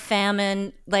war,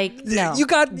 famine, no. You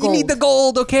need the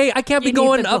gold, okay? I can't be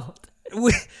going up.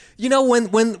 When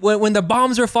the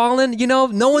bombs are falling, no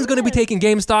one's going to be taking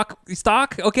GameStop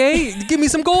stock, okay? Give me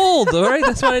some gold, all right?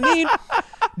 That's what I need.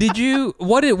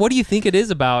 What do you think it is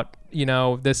about,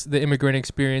 the immigrant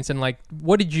experience, and like,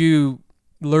 what did you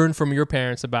learn from your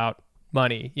parents about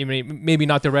money? Maybe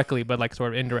not directly, but like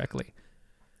sort of indirectly.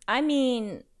 I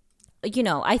mean,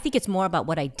 I think it's more about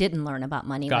what I didn't learn about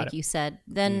money, you said,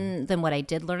 than what I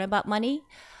did learn about money.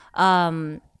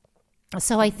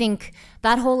 So I think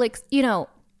that whole,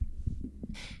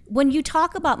 when you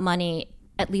talk about money,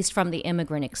 at least from the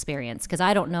immigrant experience, because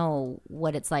I don't know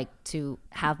what it's like to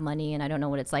have money, and I don't know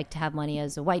what it's like to have money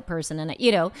as a white person, and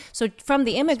so from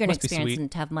the immigrant experience and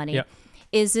to have money,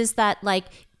 is that like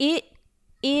it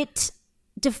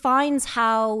defines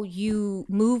how you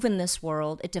move in this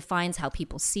world. It defines how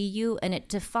people see you, and it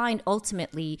defines,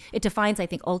 I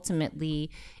think, ultimately,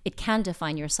 it can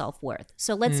define your self-worth.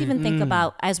 So let's even think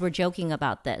about, as we're joking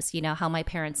about this, how my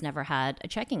parents never had a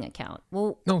checking account.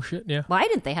 Well, no shit, yeah. Why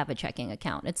didn't they have a checking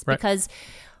account? It's because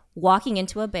walking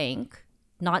into a bank,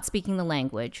 not speaking the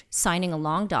language, signing a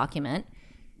long document,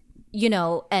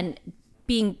 and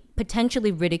being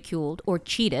potentially ridiculed or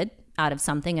cheated out of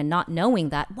something and not knowing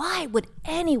that, why would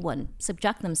anyone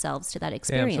subject themselves to that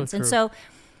experience? And so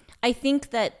I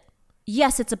think that,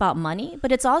 yes, it's about money,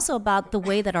 but it's also about the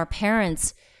way that our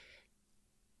parents,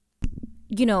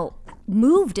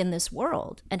 moved in this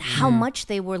world and how much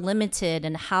they were limited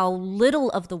and how little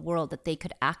of the world that they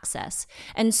could access.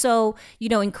 And so,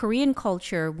 in Korean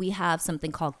culture, we have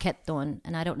something called ketton.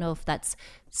 And I don't know if that's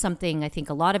something I think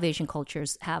a lot of Asian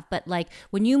cultures have, but like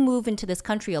when you move into this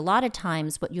country, a lot of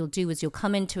times what you'll do is you'll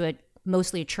come into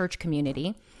mostly a church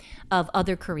community of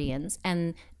other Koreans,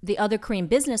 and the other Korean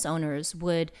business owners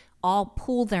would all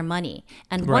pool their money.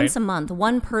 And once a month,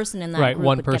 one person in that group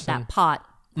would get that pot.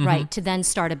 Right, to then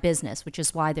start a business, which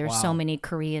is why there's so many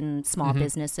Korean small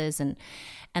businesses and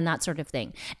that sort of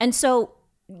thing. And so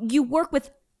you work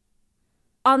with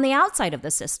on the outside of the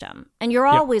system, and you're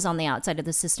always on the outside of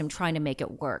the system trying to make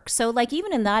it work. So like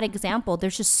even in that example,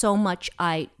 there's just so much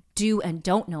I do and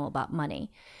don't know about money,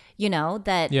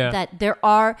 that there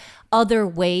are other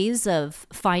ways of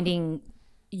finding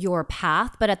your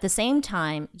path. But at the same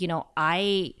time,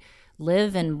 I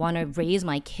live and want to raise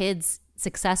my kids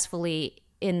successfully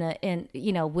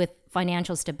with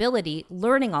financial stability,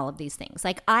 learning all of these things.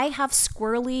 Like I have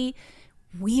squirrely,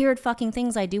 weird fucking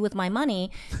things I do with my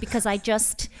money because I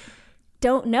just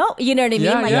don't know. You know what I mean?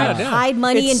 I hide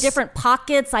money in different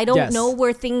pockets. I don't know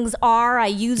where things are. I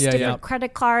use different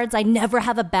credit cards. I never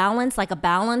have a balance. Like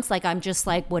I'm just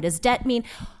like, what does debt mean?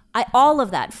 All of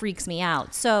that freaks me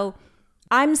out. So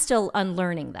I'm still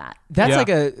unlearning that. That's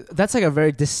like a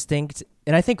very distinct,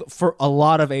 and I think for a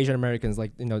lot of Asian Americans,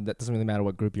 like, that doesn't really matter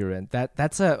what group you're in,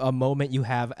 that's a moment you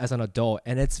have as an adult,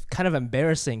 and it's kind of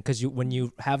embarrassing because when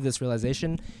you have this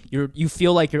realization, you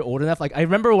feel like you're old enough. Like I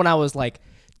remember when I was like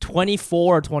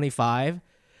 24 or 25,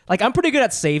 like I'm pretty good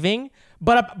at saving,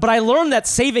 but I learned that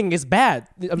saving is bad.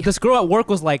 This girl at work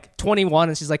was like 21,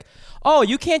 and she's like, "Oh,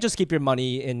 you can't just keep your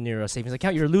money in your savings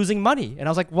account. You're losing money." And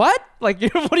I was like, "What? Like,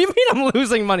 what do you mean I'm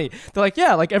losing money?" They're like,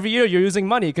 "Yeah, like every year you're losing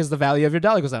money because the value of your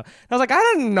dollar goes down." And I was like, "I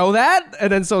didn't know that."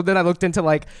 And then I looked into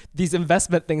like these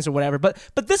investment things or whatever. But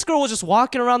this girl was just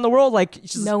walking around the world like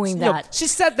knowing that. She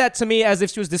said that to me as if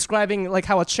she was describing like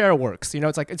how a chair works.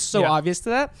 It's like it's so obvious to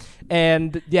that.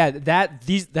 And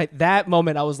that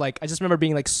moment, I was like, I just remember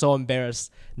being like so embarrassed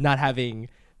not having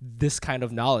this kind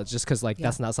of knowledge just because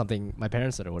that's not something my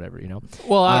parents did or whatever.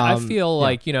 Well, I feel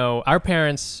like our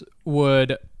parents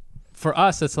would, for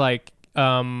us, it's like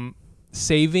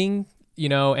saving,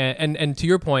 and to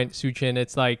your point, Suchin,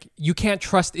 it's like you can't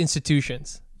trust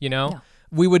institutions.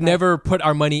 We would never put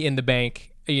our money in the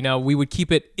bank. We would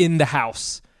keep it in the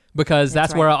house because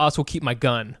that's where I also keep my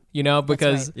gun.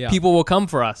 Because people will come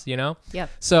for us. Yep.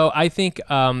 So I think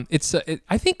I've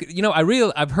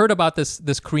heard about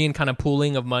this Korean kind of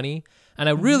pooling of money, and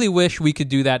I really wish we could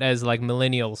do that as like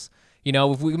millennials.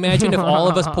 If we imagine if all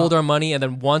of us pulled our money and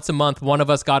then once a month one of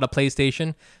us got a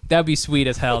PlayStation, that'd be sweet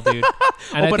as hell, dude.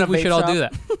 And I think we should all do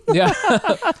that. Yeah.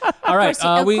 All right.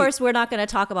 Of course, we're not going to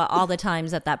talk about all the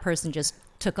times that person just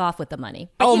took off with the money.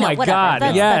 But, my God.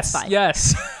 That's fine.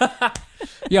 Yes.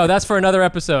 Yo, that's for another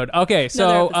episode. Okay,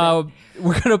 so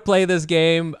we're going to play this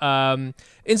game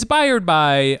inspired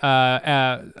by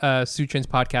Suchin's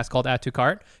podcast called Add to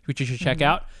Cart, which you should check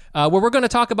out, where we're going to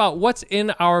talk about what's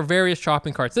in our various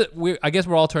shopping carts. I guess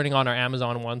we're all turning on our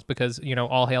Amazon ones because,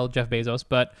 all hail Jeff Bezos.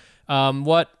 But who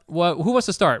wants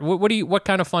to start? What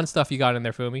kind of fun stuff you got in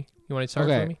there, Fumi? You want to start,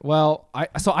 Fumi? Well,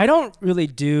 I don't really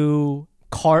do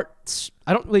carts.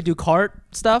 I don't really do cart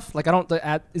stuff. Like I don't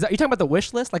add. Are you talking about the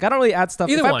wish list? Like I don't really add stuff.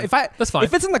 Either one. That's fine.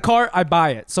 If it's in the cart, I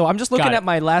buy it. So I'm just looking at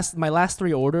my last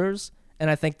 3 orders, and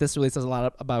I think this really says a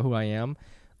lot about who I am.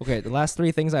 Okay, the last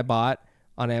 3 things I bought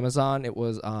on Amazon, it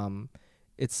was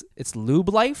it's Lube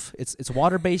Life. It's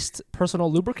water-based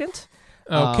personal lubricant.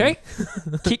 Okay.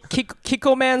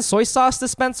 Kiko Man soy sauce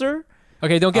dispenser.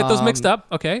 Okay, don't get those mixed up.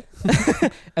 Okay.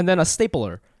 And then a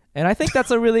stapler. And I think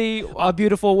that's a really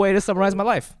beautiful way to summarize my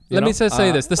life. Let me just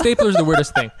say this. The stapler is the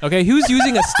weirdest thing. Okay, who's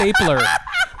using a stapler?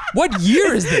 What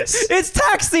year is this? It's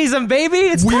tax season, baby.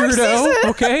 It's weirdo. Tax season.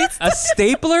 Okay, a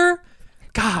stapler?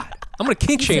 God, I'm going to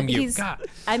kink shame you. God.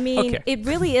 I mean, It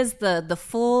really is the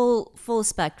full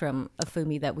spectrum of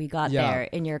Fumi that we got there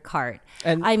in your cart.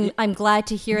 And I'm glad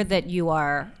to hear that you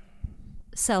are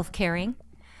self-caring.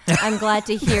 I'm glad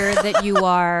to hear that you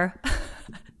are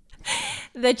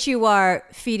that you are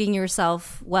feeding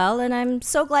yourself well, and I'm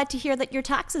so glad to hear that your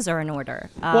taxes are in order.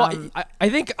 Well, I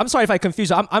think I'm sorry if I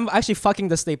confused you. I'm actually fucking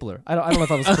the stapler. I don't know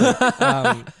if I was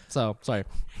clear. So sorry.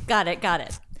 Got it.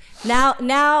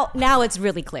 Now it's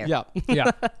really clear. Yeah.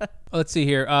 Yeah. Let's see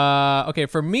here. Okay,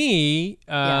 for me,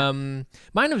 mine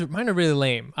are really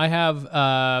lame. I have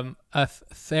a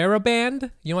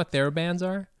TheraBand. You know what TheraBands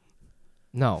are?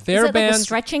 No. Is it like a TheraBand.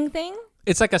 stretching thing?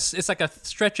 It's like a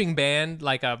stretching band,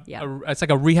 it's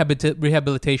like a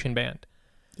rehabilitation band.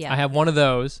 Yeah. I have one of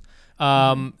those.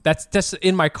 That's just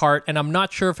in my cart, and I'm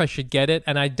not sure if I should get it,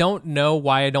 and I don't know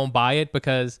why I don't buy it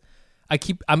because I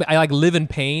like live in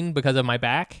pain because of my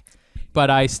back, but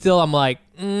I'm like,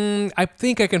 I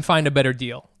think I can find a better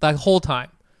deal the whole time.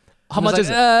 How much is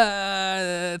it?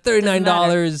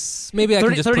 $39. Maybe I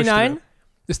can just push through. $39?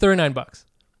 It's $39.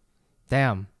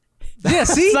 Damn. Yeah,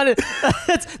 see?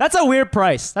 That's a weird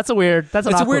price. It's a weird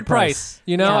price.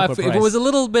 You know, Yeah. if it was a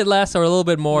little bit less or a little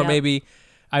bit more, Yeah. maybe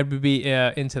I'd be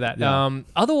into that. Yeah.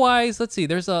 Otherwise, let's see.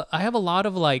 I have a lot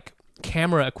of like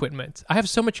camera equipment. I have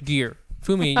so much gear.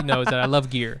 Fumi knows that I love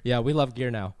gear. Yeah, we love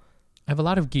gear now. I have a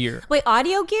lot of gear. Wait,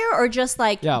 audio gear or just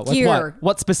like Yeah, like gear?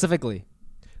 what specifically?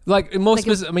 Like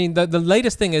I mean, the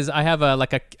latest thing is I have a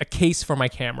case for my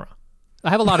camera.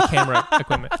 I have a lot of camera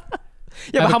equipment.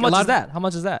 Yeah, I but have how a much lot is that? How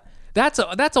much is that? That's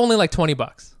only like $20.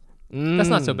 That's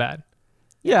not so bad.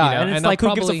 Yeah, You know, and it's and like I'll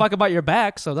who gives a probably- fuck about your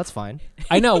back? So that's fine.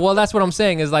 I know. Well, that's what I'm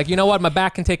saying is like, you know what? My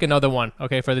back can take another one,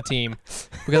 okay, for the team.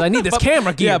 Because I need this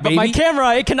camera gear, Yeah, but baby. my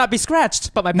camera it cannot be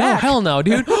scratched. But my No, back. hell no,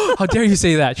 dude. How dare you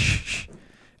say that? Shh.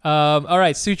 All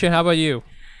right, Suchin, how about you?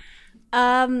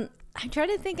 I'm trying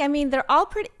to think. I mean, they're all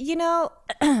pretty. You know,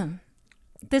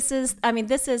 this is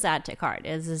add to cart.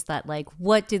 Is that like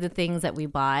what do the things that we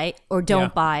buy or don't Yeah.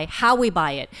 buy, how we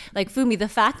buy it? Like Fumi, the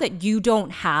fact that you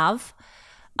don't have,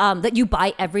 that you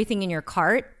buy everything in your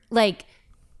cart, like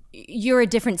you're a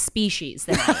different species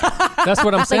than I am. That's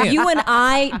what I'm saying. Like you and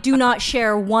I do not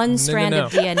share one strand no.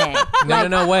 of DNA.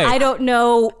 No way. I don't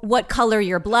know what color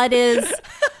your blood is.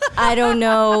 I don't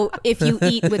know if you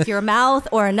eat with your mouth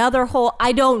or another hole.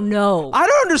 I don't know. I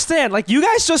don't understand. Like you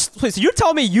guys just please. You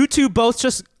tell me you two both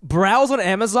just browse on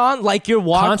Amazon like you're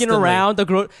walking Constantly. around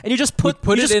the and you just put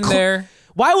put you it just in there.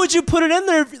 Why would you put it in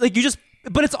there? Like you just.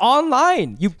 But it's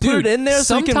online. You put Dude, it in there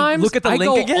so you can sometimes look at the I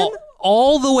link go again.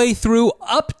 all the way through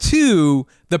up to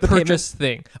the purchase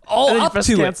thing. All And then you up press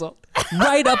to cancel. it.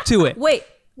 Right up to it.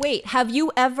 Wait. Have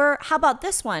you ever? How about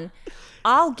this one?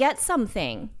 I'll get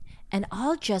something, and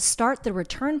I'll just start the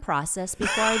return process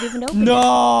before I even open it.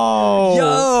 No.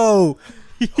 Yo.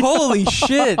 Holy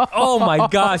shit. Oh my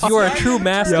gosh. You are a true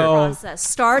master. Process.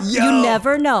 Start. You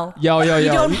never know. Yo.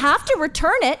 You don't have to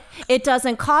return it. It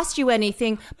doesn't cost you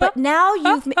anything. But now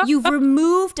you've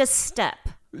removed a step.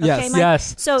 Yes, Mike?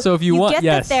 yes. So if you want- get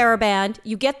yes. the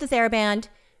TheraBand,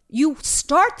 you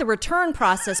start the return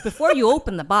process before you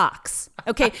open the box.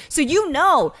 Okay, so you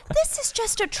know this is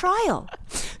just a trial.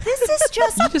 This is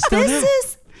just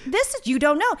this is you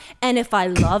don't know. And if I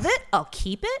love it, I'll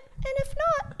keep it, and if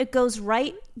not, it goes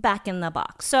right back in the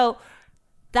box. So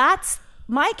that's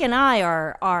Mike and I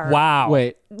are Wow.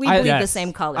 Wait. we bleed the yes.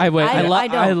 same color. I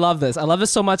don't. love this. I love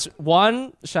this so much.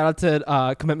 One, shout out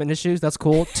to commitment issues. That's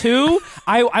cool. Two,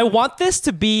 I want this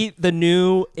to be the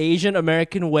new Asian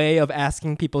American way of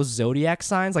asking people's zodiac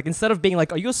signs. Like instead of being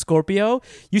like, "Are you a Scorpio?"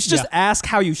 You should just ask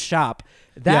how you shop.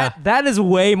 That is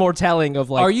way more telling of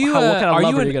like Are you what kind of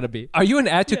lover an, you're gonna be. Are you an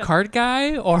add to cart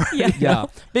guy or Yeah,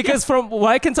 because from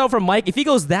what I can tell from Mike, if he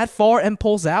goes that far and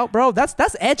pulls out, bro, that's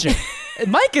edging. And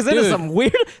Mike is into Dude. some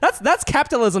weird. That's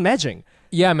capitalism edging.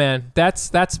 Yeah, man,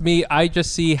 that's me. I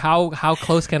just see how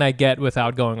close can I get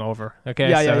without going over. Okay,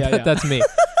 Yeah. That's me.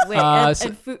 Wait, so-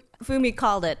 and Fumi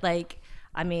called it like,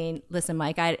 I mean, listen,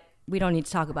 Mike, we don't need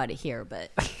to talk about it here,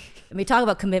 but I mean, talk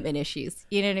about commitment issues.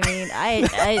 You know what I mean?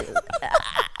 I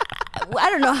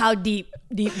don't know how deep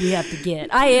we have to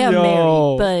get. I am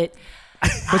married, but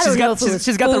she's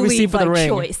got the receipt for the ring.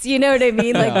 Choice. You know what I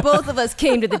mean? Like both of us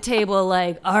came to the table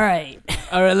like, all right.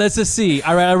 All right, let's just see.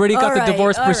 All right, I already got All the right,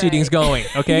 divorce all proceedings right. going.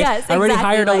 Okay, Yes, I already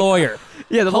exactly, hired a like- lawyer.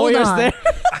 Yeah, the Hold lawyer's on. there.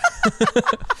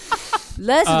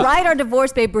 Let's write our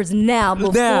divorce papers now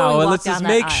before we walk let's down just that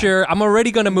make aisle. sure. I'm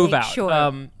already gonna move Make out. sure.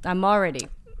 I'm already.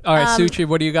 All right, Suchi,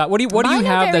 what do you got? What do you Mine are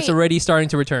have that's very- already starting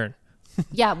to return?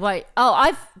 Yeah, right. Oh,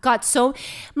 I've got so.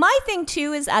 My thing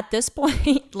too is at this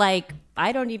point, like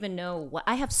I don't even know what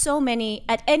I have. So many.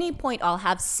 At any point, I'll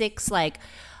have 6 like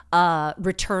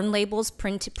return labels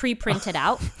pre-printed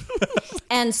out,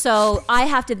 And so I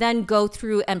have to then go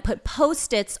through and put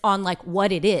Post-its on like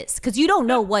what it is. Because you don't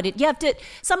know what you have to,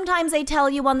 sometimes they tell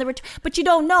you on the return, but you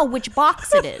don't know which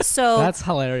box it is. So That's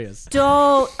hilarious.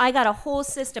 I got a whole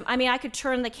system. I mean, I could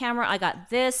turn the camera. I got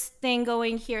this thing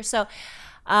going here. So,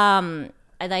 I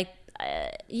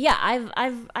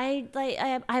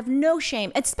have no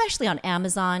shame, especially on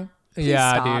Amazon. Please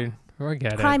stop. Dude.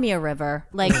 Forget Cry it. me a river.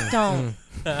 Like, don't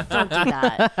do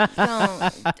that.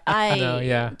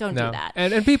 Don't do that.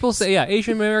 And people say,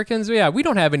 Asian Americans, we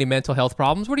don't have any mental health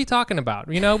problems. What are you talking about?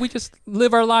 You know, we just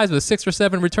live our lives with 6 or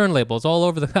 7 return labels all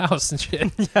over the house and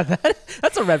shit.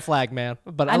 That's a red flag, man.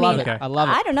 But I love it. I love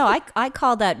it. I don't know. I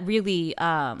call that really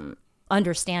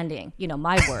understanding,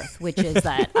 my worth, which is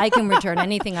that I can return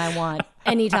anything I want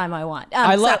anytime I want.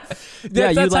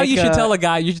 That's how you should tell a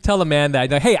guy. You should tell a man that,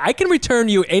 like, hey, I can return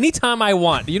you anytime I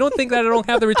want. You don't think that I don't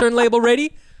have the return label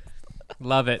ready?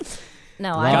 Love it.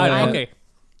 No, okay.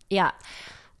 Yeah.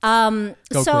 Queen.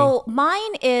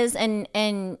 Mine is,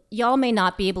 and y'all may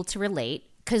not be able to relate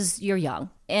because you're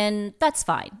young, and that's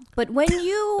fine. But when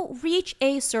you reach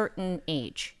a certain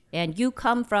age, and you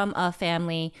come from a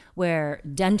family where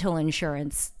dental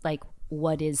insurance, like,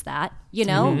 what is that?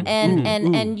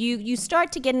 And you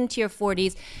start to get into your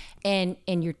 40s and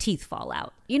your teeth fall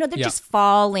out. They're just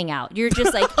falling out. You're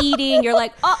just like eating. You're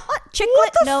like, chiclet.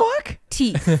 What the no, fuck?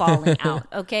 Teeth falling out.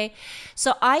 Okay.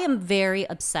 So I am very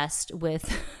obsessed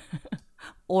with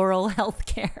oral health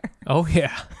care. Oh,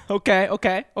 yeah. Okay.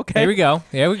 Here we go.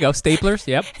 Staplers.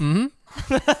 Yep. Mm-hmm.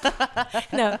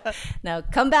 No,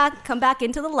 come back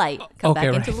into the light.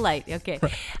 Into the light. Okay.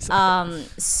 Right.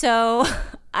 So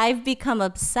I've become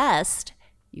obsessed.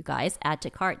 You guys, add to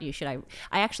cart. I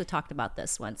actually talked about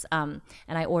this once. And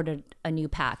I ordered a new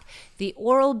pack. The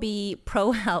Oral-B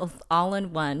Pro Health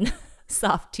All-in-One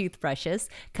soft toothbrushes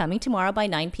coming tomorrow by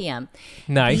 9 p.m.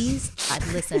 Nice.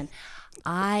 Listen,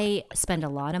 I spend a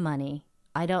lot of money.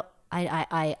 I'm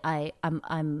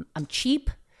cheap.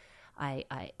 I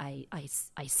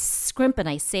scrimp and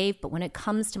I save, but when it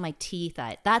comes to my teeth,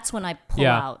 that's when I pull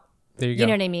out. There you go.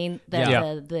 Know what I mean?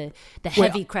 The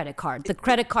heavy credit card, the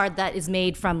credit card that is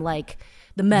made from like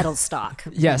the metal stock.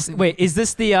 Yes. Wait, is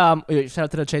this the shout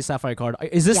out to the Chase Sapphire card?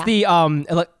 Is this the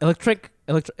electric?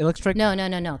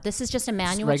 No. This is just a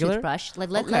manual toothbrush.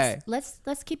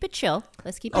 Let's keep it chill.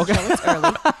 Let's keep it chill. It's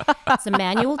early. It's a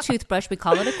manual toothbrush. We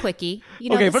call it a quickie.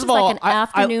 This is like an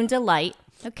afternoon delight.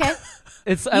 Okay.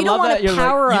 You don't want to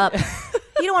power up.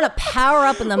 You don't want to power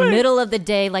up in the middle of the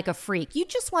day like a freak. You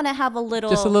just want to have a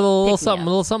little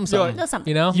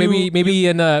something. Maybe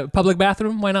in a public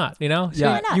bathroom. Why not?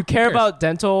 Yeah. You care about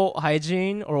dental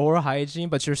hygiene or oral hygiene,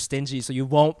 but you're stingy, so you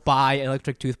won't buy an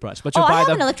electric toothbrush. But I have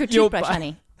an electric toothbrush,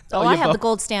 honey. I have the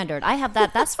gold standard. I have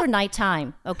that. That's for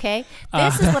nighttime, okay?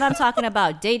 This is what I'm talking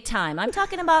about, daytime. I'm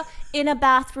talking about in a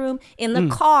bathroom, in the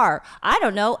car. I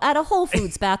don't know, at a Whole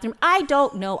Foods bathroom. I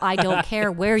don't know. I don't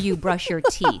care where you brush your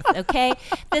teeth, okay?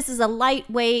 This is a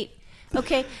lightweight,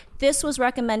 okay? This was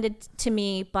recommended to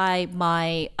me by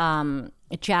my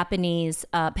Japanese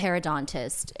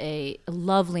periodontist, a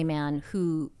lovely man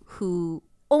who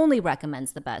only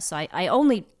recommends the best. So I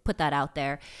only put that out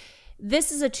there.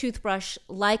 This is a toothbrush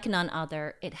like none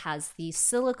other. It has the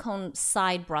silicone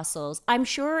side bristles. I'm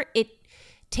sure it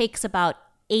takes about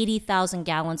 80,000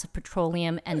 gallons of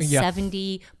petroleum and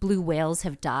 70 blue whales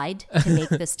have died to make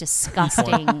this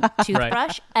disgusting toothbrush.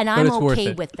 Right. And I'm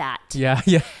okay with that. Yeah.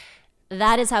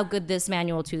 That is how good this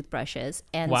manual toothbrush is.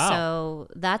 And so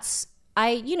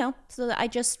I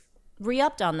just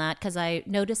re-upped on that because I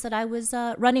noticed that I was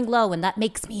running low, and that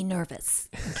makes me nervous.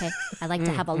 Okay. I like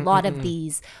to have a lot of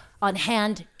these on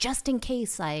hand just in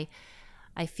case I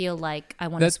feel like I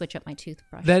want to switch up my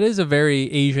toothbrush. That is a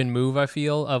very Asian move, I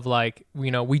feel, of like,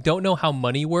 we don't know how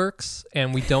money works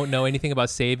and we don't know anything about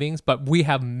savings, but we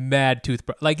have mad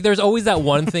toothbrush. Like, there's always that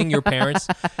one thing your parents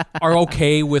are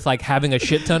okay with, like, having a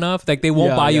shit ton of. Like, they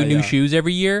won't buy you new shoes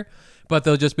every year, but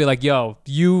they'll just be like, yo,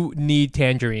 you need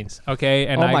tangerines, okay?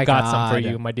 And I got some for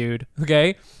you, my dude,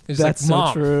 okay? It's That's like,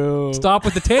 Mom, so true. Stop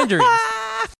with the tangerines.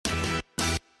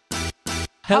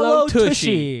 Hello,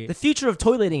 Tushy. The future of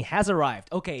toileting has arrived.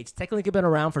 Okay, it's technically been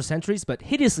around for centuries, but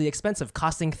hideously expensive,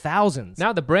 costing thousands.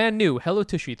 Now the brand new Hello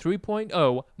Tushy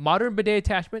 3.0 modern bidet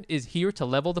attachment is here to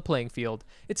level the playing field.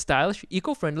 It's stylish,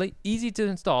 eco-friendly, easy to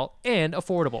install, and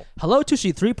affordable. Hello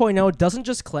Tushy 3.0 doesn't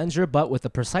just cleanse your butt with a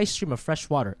precise stream of fresh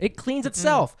water. It cleans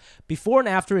itself. Before and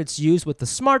after it's used with the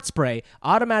Smart Spray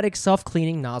automatic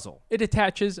self-cleaning nozzle. It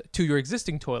attaches to your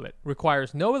existing toilet,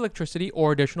 requires no electricity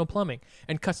or additional plumbing,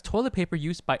 and cuts toilet paper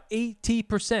use by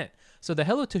 80%. so the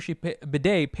Hello Tushy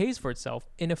bidet pays for itself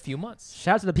in a few months.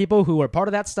 Shout out to the people who were part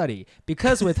of that study.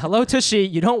 Because with Hello Tushy,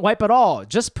 you don't wipe at all.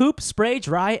 Just poop, spray,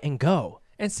 dry, and go.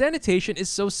 And sanitation is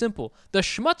so simple. The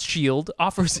Schmutz Shield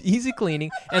offers easy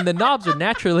cleaning, and the knobs are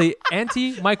naturally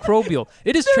antimicrobial.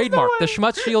 It is trademarked. The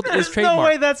Schmutz Shield is trademarked. No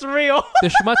way that's real. The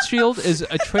Schmutz Shield is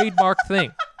a trademark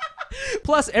thing.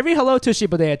 Plus, every Hello Tushy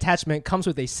bidet attachment comes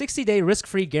with a 60-day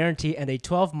risk-free guarantee and a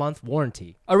 12-month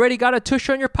warranty. Already got a tush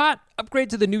on your pot? Upgrade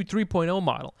to the new 3.0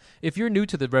 model. If you're new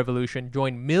to the revolution,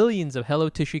 join millions of Hello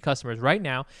Tushy customers right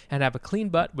now and have a clean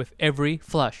butt with every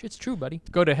flush. It's true, buddy.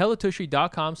 Go to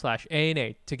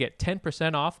hellotushy.com/ANA to get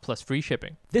 10% off plus free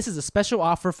shipping. This is a special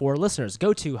offer for listeners.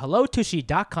 Go to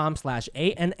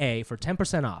hellotushy.com/ANA for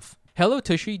 10% off.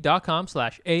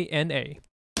 hellotushy.com/ANA.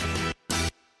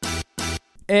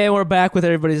 And we're back with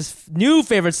everybody's new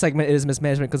favorite segment. It is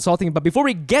Mismanagement Consulting. But before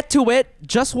we get to it,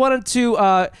 just wanted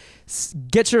to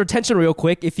get your attention real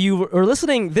quick. If you are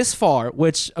listening this far,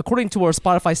 which according to our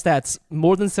Spotify stats,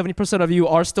 more than 70% of you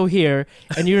are still here,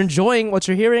 and you're enjoying what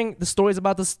you're hearing, the stories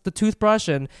about the toothbrush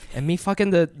and me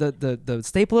fucking the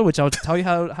stapler, which I'll tell you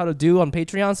how to do on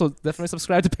Patreon. So definitely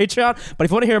subscribe to Patreon. But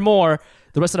if you want to hear more,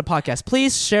 the rest of the podcast,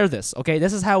 please share this. Okay,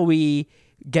 this is how we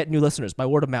get new listeners, by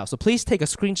word of mouth. So please take a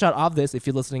screenshot of this if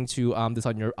you're listening to this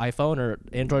on your iPhone or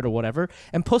Android or whatever,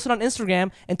 and post it on Instagram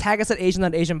and tag us at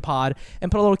Asian.AsianPod and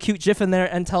put a little cute GIF in there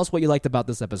and tell us what you liked about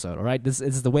this episode. All right, this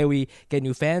is the way we get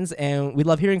new fans, and we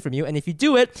love hearing from you. And if you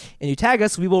do it and you tag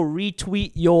us, we will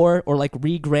retweet your or like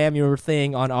regram your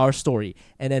thing on our story,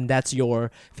 and then that's your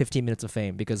 15 minutes of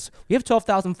fame, because we have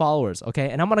 12,000 followers.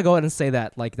 Okay, and I'm gonna go ahead and say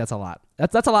that like that's a lot.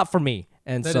 That's a lot for me.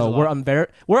 And that so we're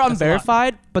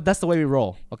unverified, but that's the way we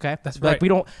roll. Okay, that's like right. we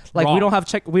don't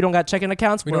Wrong. got checking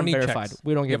accounts. We We're don't need unverified. checks.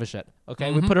 We don't give a shit.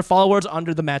 Okay, we put our followers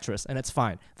under the mattress, and it's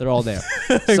fine. They're all there.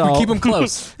 So We keep them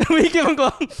close. we keep them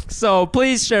close. So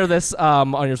please share this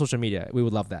on your social media. We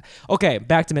would love that. Okay,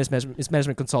 back to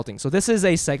Mismanagement Consulting. So this is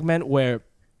a segment where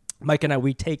Mike and I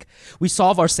we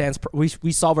solve our fans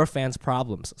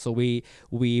problems. So we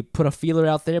put a feeler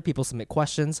out there. People submit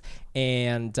questions,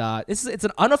 and it's an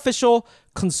unofficial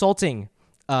consulting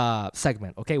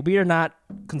segment. Okay, we are not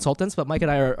consultants, but Mike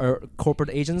and I are corporate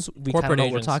agents. We kind of know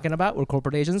what we're talking about. We're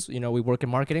corporate agents. You know, we work in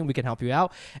marketing. We can help you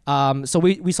out. So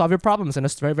we solve your problems in a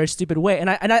very, very stupid way. And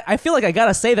I feel like I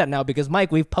gotta say that now, because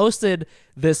Mike, we've posted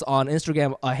this on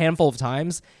Instagram a handful of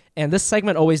times, and this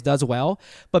segment always does well.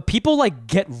 But people like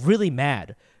get really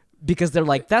mad because they're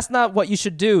like, that's not what you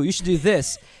should do. You should do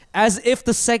this. As if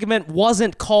the segment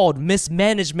wasn't called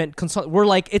Mismanagement Consulting. We're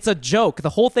like, it's a joke. The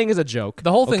whole thing is a joke.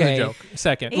 The whole thing okay? is a joke.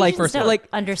 Second. Asians first don't like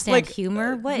understand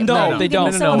humor. What? No, Why are you they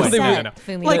getting don't. So No, upset, no.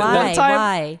 Fumi? Like,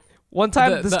 Why? One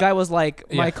time, this guy was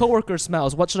like, my Yeah. coworker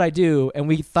smells. What should I do? And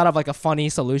we thought of like a funny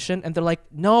solution. And they're like,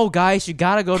 no, guys, you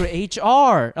got to go to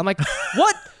HR. I'm like,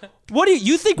 what? What do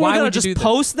you think Why we're going to would you just do that?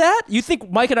 post that? You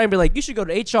think Mike and I would be like, you should go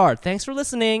to HR. Thanks for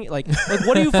listening. Like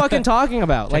what are you fucking talking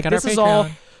about? Check Like, out our this is all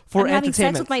Patreon. for I'm having sex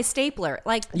entertainment. with my stapler.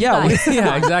 Like, Yeah, guys,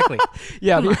 Yeah, exactly.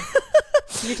 yeah. you're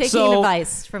taking So,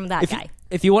 advice from that guy.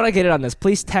 If you want to get it on this,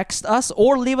 please text us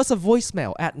or leave us a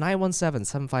voicemail at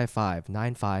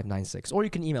 917-755-9596. Or you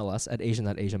can email us at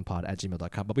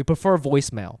asian.asianpod@gmail.com. But we prefer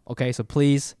voicemail, okay? So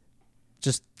please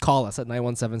just call us at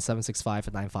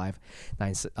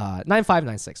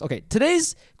 917-765-9596. Okay,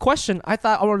 today's question, I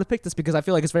thought I wanted to pick this because I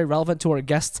feel like it's very relevant to our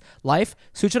guest's life.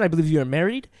 Suchan, I believe you are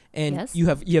married and Yes. you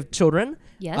have children.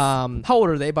 Yes. How old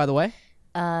are they, by the way?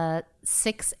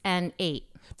 6 and 8.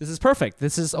 This is perfect.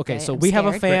 This is okay. Okay, So I'm we have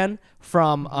a scared. fan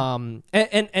from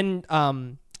and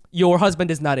your husband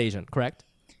is not Asian, correct?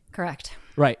 Correct.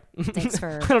 Right. Thanks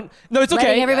for No, it's okay.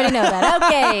 letting everybody know that.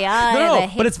 Okay.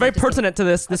 No, but it's very pertinent to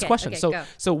this Okay, question. okay, So go.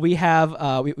 so we have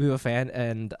we have a fan,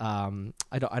 and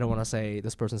I don't want to say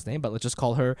this person's name, but let's just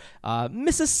call her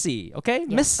Mrs. C. Okay,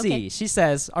 Miss C. okay. She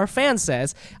says, our fan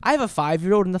says, I have a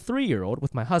 5-year-old and a 3-year-old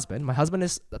with my husband. My husband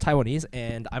is Taiwanese,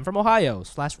 and I'm from Ohio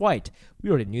 / white. We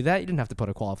already knew that. You didn't have to put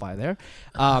a qualifier there.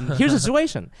 Here's the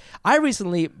situation. I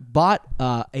recently bought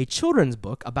a children's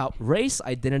book about race,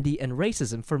 identity, and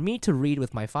racism for me to read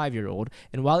with my 5-year-old.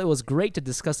 And while it was great to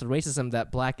discuss the racism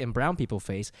that black and brown people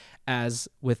face, as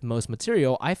with most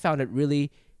material, I found it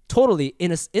really totally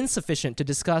insufficient to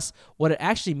discuss what it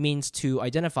actually means to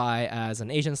identify as an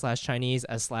Asian / Chinese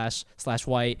as /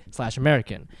 white /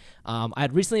 American. I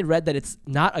had recently read that it's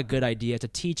not a good idea to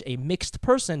teach a mixed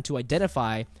person to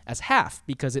identify as half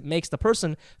because it makes the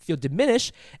person feel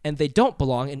diminished and they don't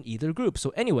belong in either group. So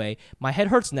anyway, my head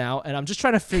hurts now, and I'm just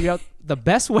trying to figure out the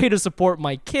best way to support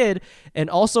my kid and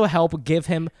also help give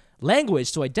him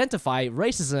language to identify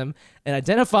racism and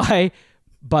identify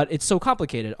but it's so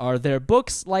complicated. Are there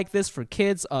books like this for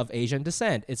kids of Asian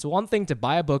descent? It's one thing to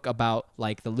buy a book about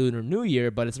like the Lunar New Year,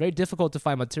 but it's very difficult to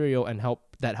find material and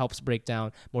that helps break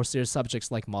down more serious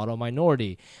subjects like model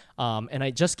minority. And I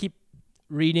just keep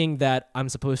reading that I'm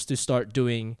supposed to start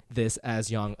doing this as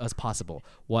young as possible.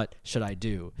 What should I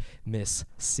do, Miss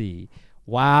C?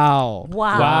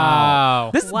 Wow.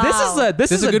 This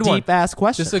is a good one. deep ass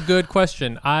question. This is a good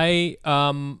question. I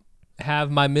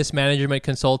have my mismanagement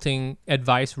consulting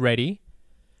advice ready.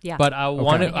 Yeah. But I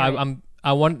want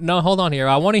to no, hold on here.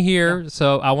 I want to hear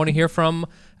I want to hear from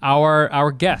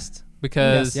our guest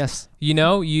because yes. you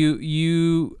know,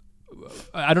 you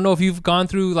I don't know if you've gone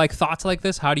through like thoughts like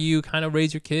this. How do you kind of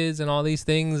raise your kids and all these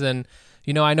things? And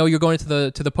you know, I know you're going to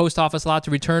the post office a lot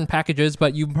to return packages,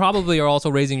 but you probably are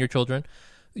also raising your children.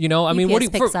 You know, I mean, what do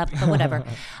you picks up, but whatever.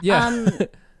 Yeah.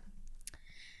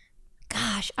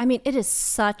 Gosh, I mean, it is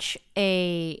such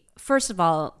a, first of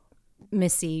all,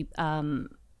 Missy,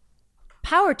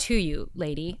 power to you,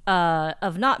 lady,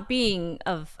 of not being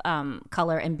of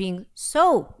color and being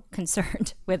so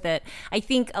concerned with it. I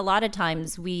think a lot of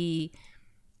times we're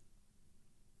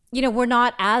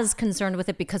not as concerned with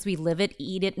it because we live it,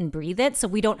 eat it, and breathe it. So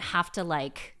we don't have to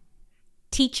like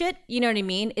teach it. You know what I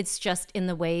mean? It's just in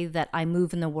the way that I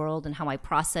move in the world and how I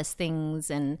process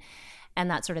things and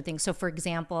that sort of thing. So for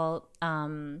example, I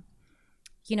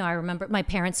remember my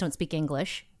parents don't speak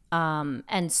English.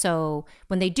 And so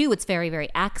when they do, it's very, very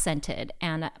accented.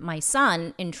 And my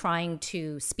son, in trying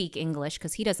to speak English,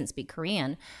 because he doesn't speak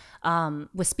Korean,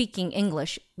 was speaking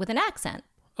English with an accent.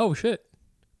 Oh, shit.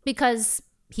 Because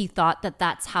he thought that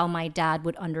that's how my dad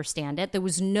would understand it. There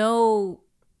was no,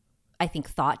 I think,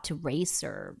 thought to race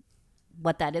or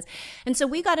what that is. And so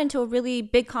we got into a really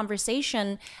big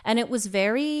conversation, and it was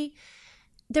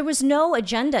there was no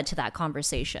agenda to that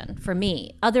conversation for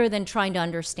me other than trying to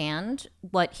understand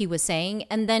what he was saying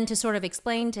and then to sort of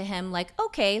explain to him like,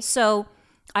 okay, so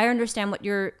I understand what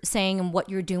you're saying and what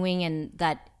you're doing and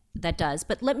that does,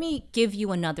 but let me give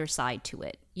you another side to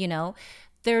it. You know,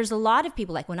 there's a lot of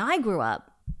people, like when I grew up,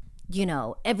 you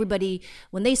know, everybody,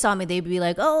 when they saw me, they'd be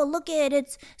like, oh, look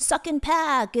it's Suck and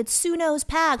Pack. It's Suno's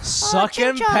Pack. Suck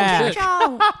and Pack.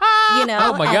 You know,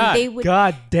 oh my God. They would,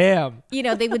 God damn. You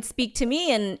know, they would speak to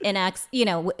me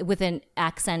with an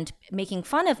accent making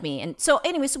fun of me. And so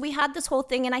anyway, so we had this whole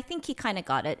thing and I think he kind of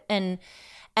got it. And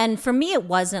for me, it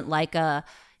wasn't like a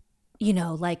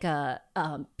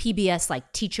PBS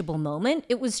like teachable moment.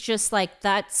 It was just like,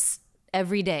 that's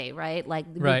every day, right? Like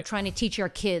we're trying to teach our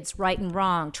kids right and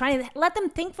wrong, trying to let them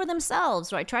think for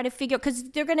themselves, right? Try to figure,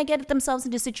 because they're going to get themselves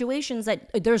into situations that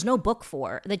there's no book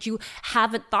for, that you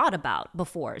haven't thought about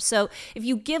before. So if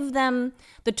you give them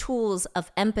the tools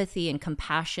of empathy and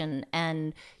compassion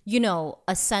and, you know,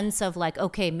 a sense of like,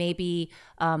 okay, maybe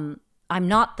I'm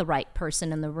not the right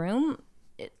person in the room,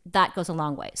 that goes a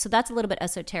long way. So that's a little bit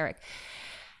esoteric.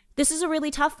 This is a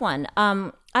really tough one.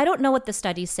 I don't know what the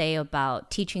studies say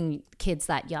about teaching kids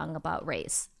that young about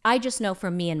race. I just know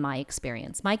from me and my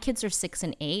experience, my kids are 6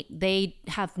 and 8. They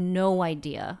have no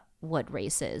idea what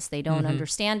race is. They don't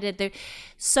understand it.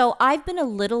 So I've been a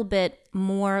little bit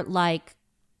more like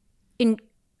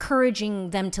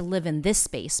encouraging them to live in this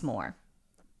space more,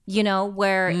 you know,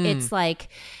 where it's like,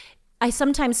 I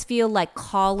sometimes feel like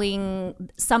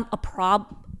calling a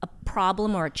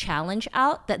problem or a challenge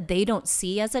out that they don't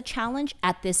see as a challenge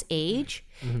at this age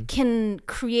can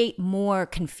create more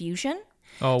confusion.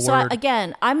 Oh, so word.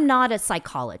 Again, I'm not a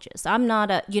psychologist. I'm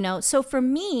not so for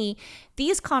me,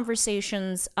 these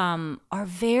conversations are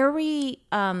very,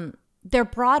 they're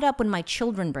brought up when my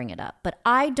children bring it up, but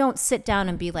I don't sit down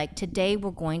and be like, today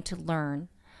we're going to learn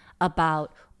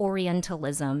about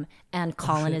Orientalism and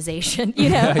colonization, you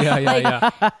know,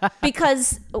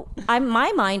 because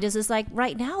my mind is like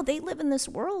right now they live in this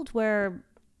world where,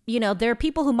 you know, there are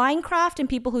people who Minecraft and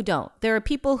people who don't. There are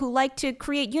people who like to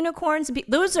create unicorns. And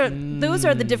those are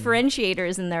the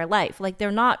differentiators in their life. Like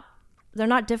they're not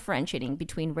differentiating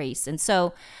between race, and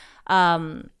so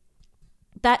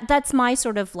that's my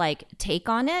sort of like take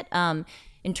on it.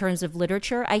 In terms of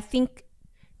literature, I think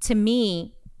to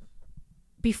me,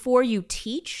 before you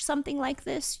teach something like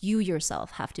this, you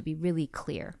yourself have to be really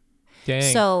clear. Dang.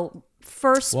 So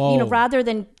first, Whoa. you know, rather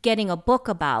than getting a book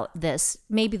about this,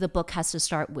 maybe the book has to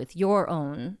start with your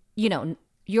own, you know,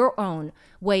 your own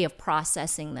way of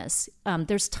processing this.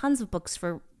 There's tons of books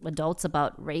for adults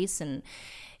about race and,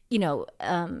 you know,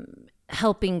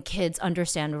 helping kids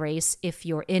understand race if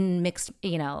you're in mixed,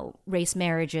 you know, race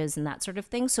marriages and that sort of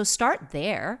thing. So start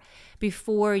there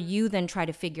before you then try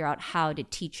to figure out how to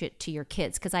teach it to your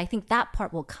kids, because I think that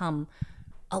part will come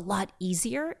a lot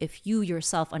easier if you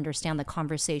yourself understand the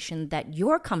conversation that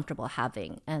you're comfortable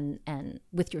having and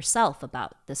with yourself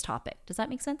about this topic. Does that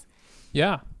make sense?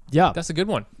 Yeah. Yeah. That's a good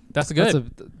one. That's a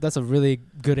good. That's a really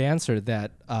good answer.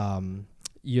 That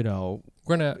you know,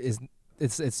 We're gonna.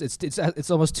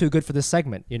 it's almost too good for this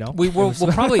segment. You know, We'll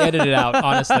probably edit it out.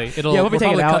 Honestly, we'll be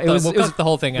taking it out. We'll It was cut the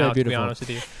whole thing very out. To be beautiful. honest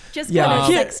with you. Just Yeah.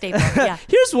 put a sex staple. Yeah.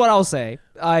 Here's what I'll say.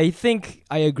 I think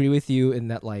I agree with you in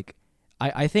that, like,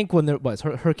 I think when there was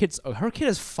her kid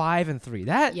is 5 and 3.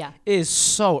 That is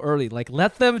so early. Like,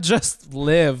 let them just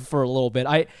live for a little bit.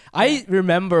 I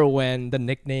remember when the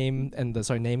nickname and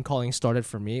the name calling started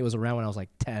for me. It was around when I was like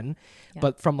 10,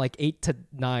 but from like 8 to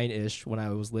 9 ish when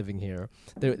I was living here,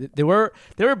 there were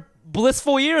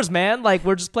blissful years, man. Like,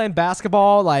 we're just playing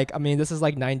basketball. Like, I mean, this is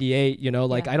like 98. You know,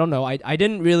 like I don't know. I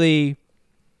didn't really.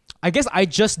 I guess I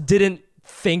just didn't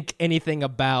think anything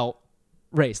about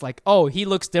race. Like, oh, he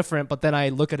looks different, but then I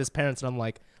look at his parents and I'm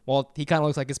like, well, he kind of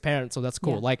looks like his parents, so that's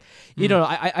cool. Like, you know,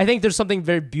 I think there's something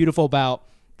very beautiful about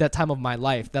that time of my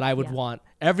life that I would want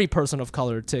every person of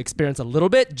color to experience a little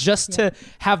bit, just to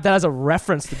have that as a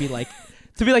reference to be like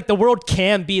the world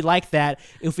can be like that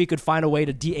if we could find a way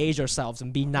to de-age ourselves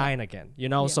and be 9 again, you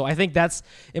know? So I think that's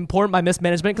important. My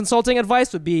mismanagement consulting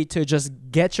advice would be to just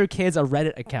get your kids a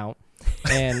Reddit account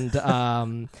and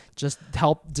just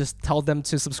tell them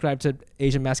to subscribe to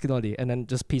Asian masculinity and then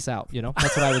just peace out, you know?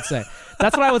 That's what I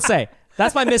would say.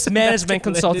 That's my mismanagement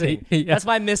consulting. That's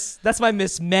my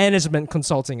mismanagement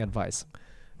consulting advice.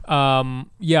 Suchin,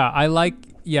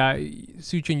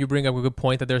 you bring up a good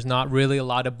point that there's not really a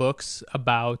lot of books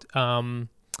about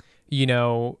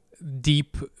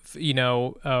deep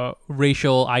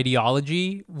racial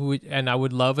ideology, and I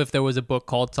would love if there was a book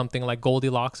called something like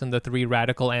Goldilocks and the 3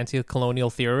 Radical Anti-Colonial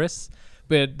Theorists,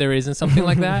 but there isn't something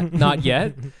like that. Not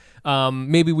yet.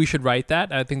 Maybe we should write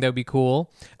that. I think that would be cool.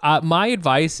 My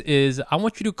advice is I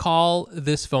want you to call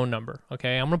this phone number,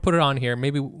 okay? I'm going to put it on here.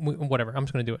 Maybe, whatever. I'm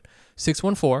just going to do it.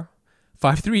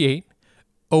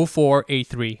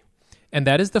 614-538-0483. And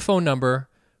that is the phone number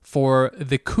for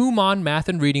the Kumon Math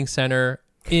and Reading Center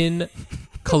in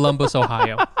Columbus,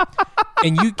 Ohio.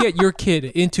 And you get your kid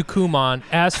into Kumon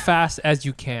as fast as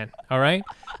you can, all right?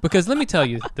 Because let me tell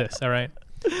you this, all right?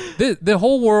 The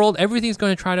whole world, everything's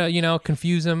going to try to,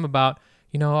 confuse them about,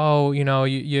 you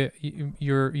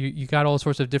got all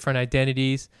sorts of different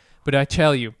identities. But I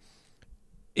tell you,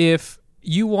 if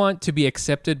you want to be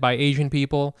accepted by Asian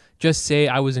people, just say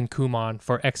I was in Kumon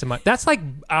for X amount. That's like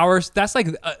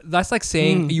that's like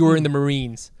saying you were in the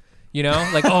Marines. You know,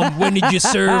 like, oh, when did you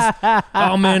serve?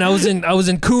 Oh man, I was in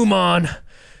Kumon,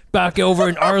 back over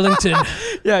in Arlington.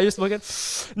 Yeah, you're just looking.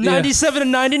 97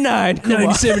 and 99.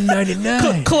 97,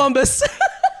 99. Columbus.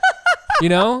 You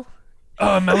know,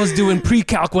 I was doing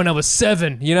pre-calc when I was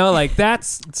 7. You know, like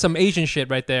that's some Asian shit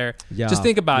right there. Yeah, just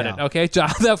think about it. Okay,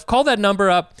 call that number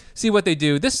up. See what they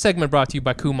do. This segment brought to you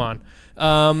by Kumon.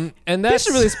 And they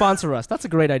should really sponsor us. That's a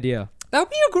great idea. That would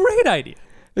be a great idea.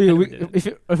 If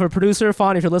a producer,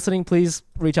 Fawn, if you're listening, please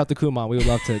reach out to Kumon. We would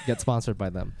love to get sponsored by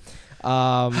them.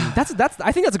 I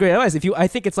think that's a great advice. I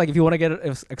think it's like, if you want to get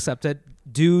it accepted,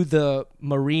 do the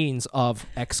Marines of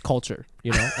X culture,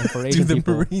 you know, and for Asian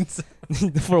people, Marines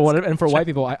for whatever, and for white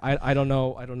people, I don't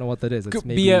know what that is. It's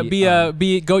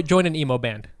maybe go join an emo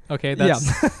band. Okay,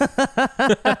 that's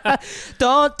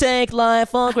Don't take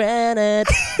life for granted.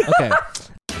 Okay.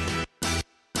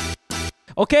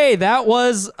 Okay, that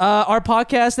was our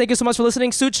podcast. Thank you so much for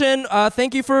listening. Suchin,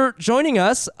 thank you for joining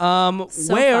us.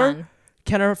 Where fun.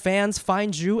 Can our fans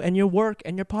find you and your work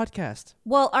and your podcast?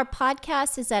 Well, our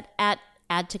podcast is at Add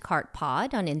to Cart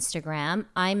Pod on Instagram.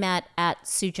 I'm at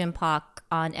Sujin Pak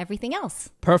on everything else.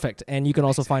 Perfect. And you can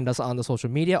also find us on the social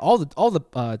media, all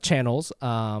the channels,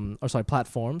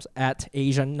 platforms at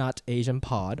Asian Not Asian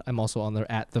Pod. I'm also on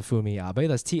there at the Fumi Abe.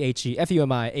 That's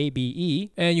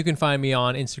TheFumiAbe. And you can find me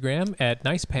on Instagram at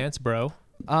Nice Pants Bro.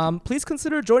 Please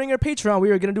consider joining our Patreon.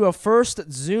 We are going to do our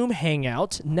first Zoom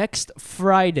hangout next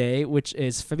Friday, which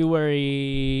is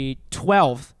February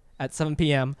 12th at 7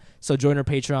 p.m. So join our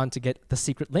Patreon to get the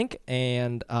secret link.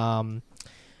 And we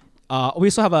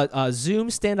also have a Zoom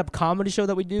stand-up comedy show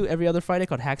that we do every other Friday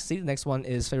called Hack Seat. The next one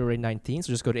is February 19th.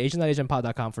 So just go to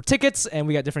asian.asianpod.com for tickets. And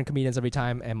we got different comedians every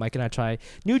time. And Mike and I try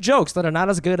new jokes that are not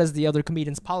as good as the other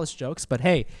comedians' polished jokes. But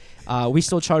hey, we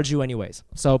still charge you anyways.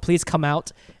 So please come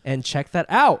out and check that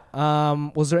out.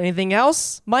 Was there anything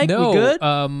else, Mike? No, we good?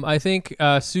 I think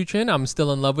Suchin, I'm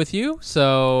still in love with you.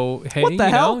 So hey, what the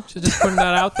hell? Just putting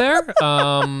that out there.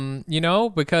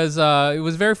 Because it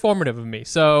was very formative of me.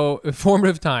 So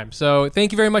formative time. So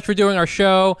thank you very much for doing our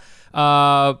show.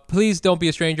 Please don't be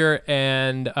a stranger,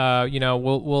 and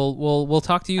we'll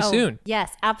talk to you soon.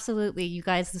 Yes, absolutely, you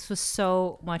guys. This was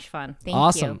so much fun. Thank you.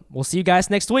 Awesome. We'll see you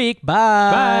guys next week. Bye.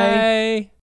 Bye.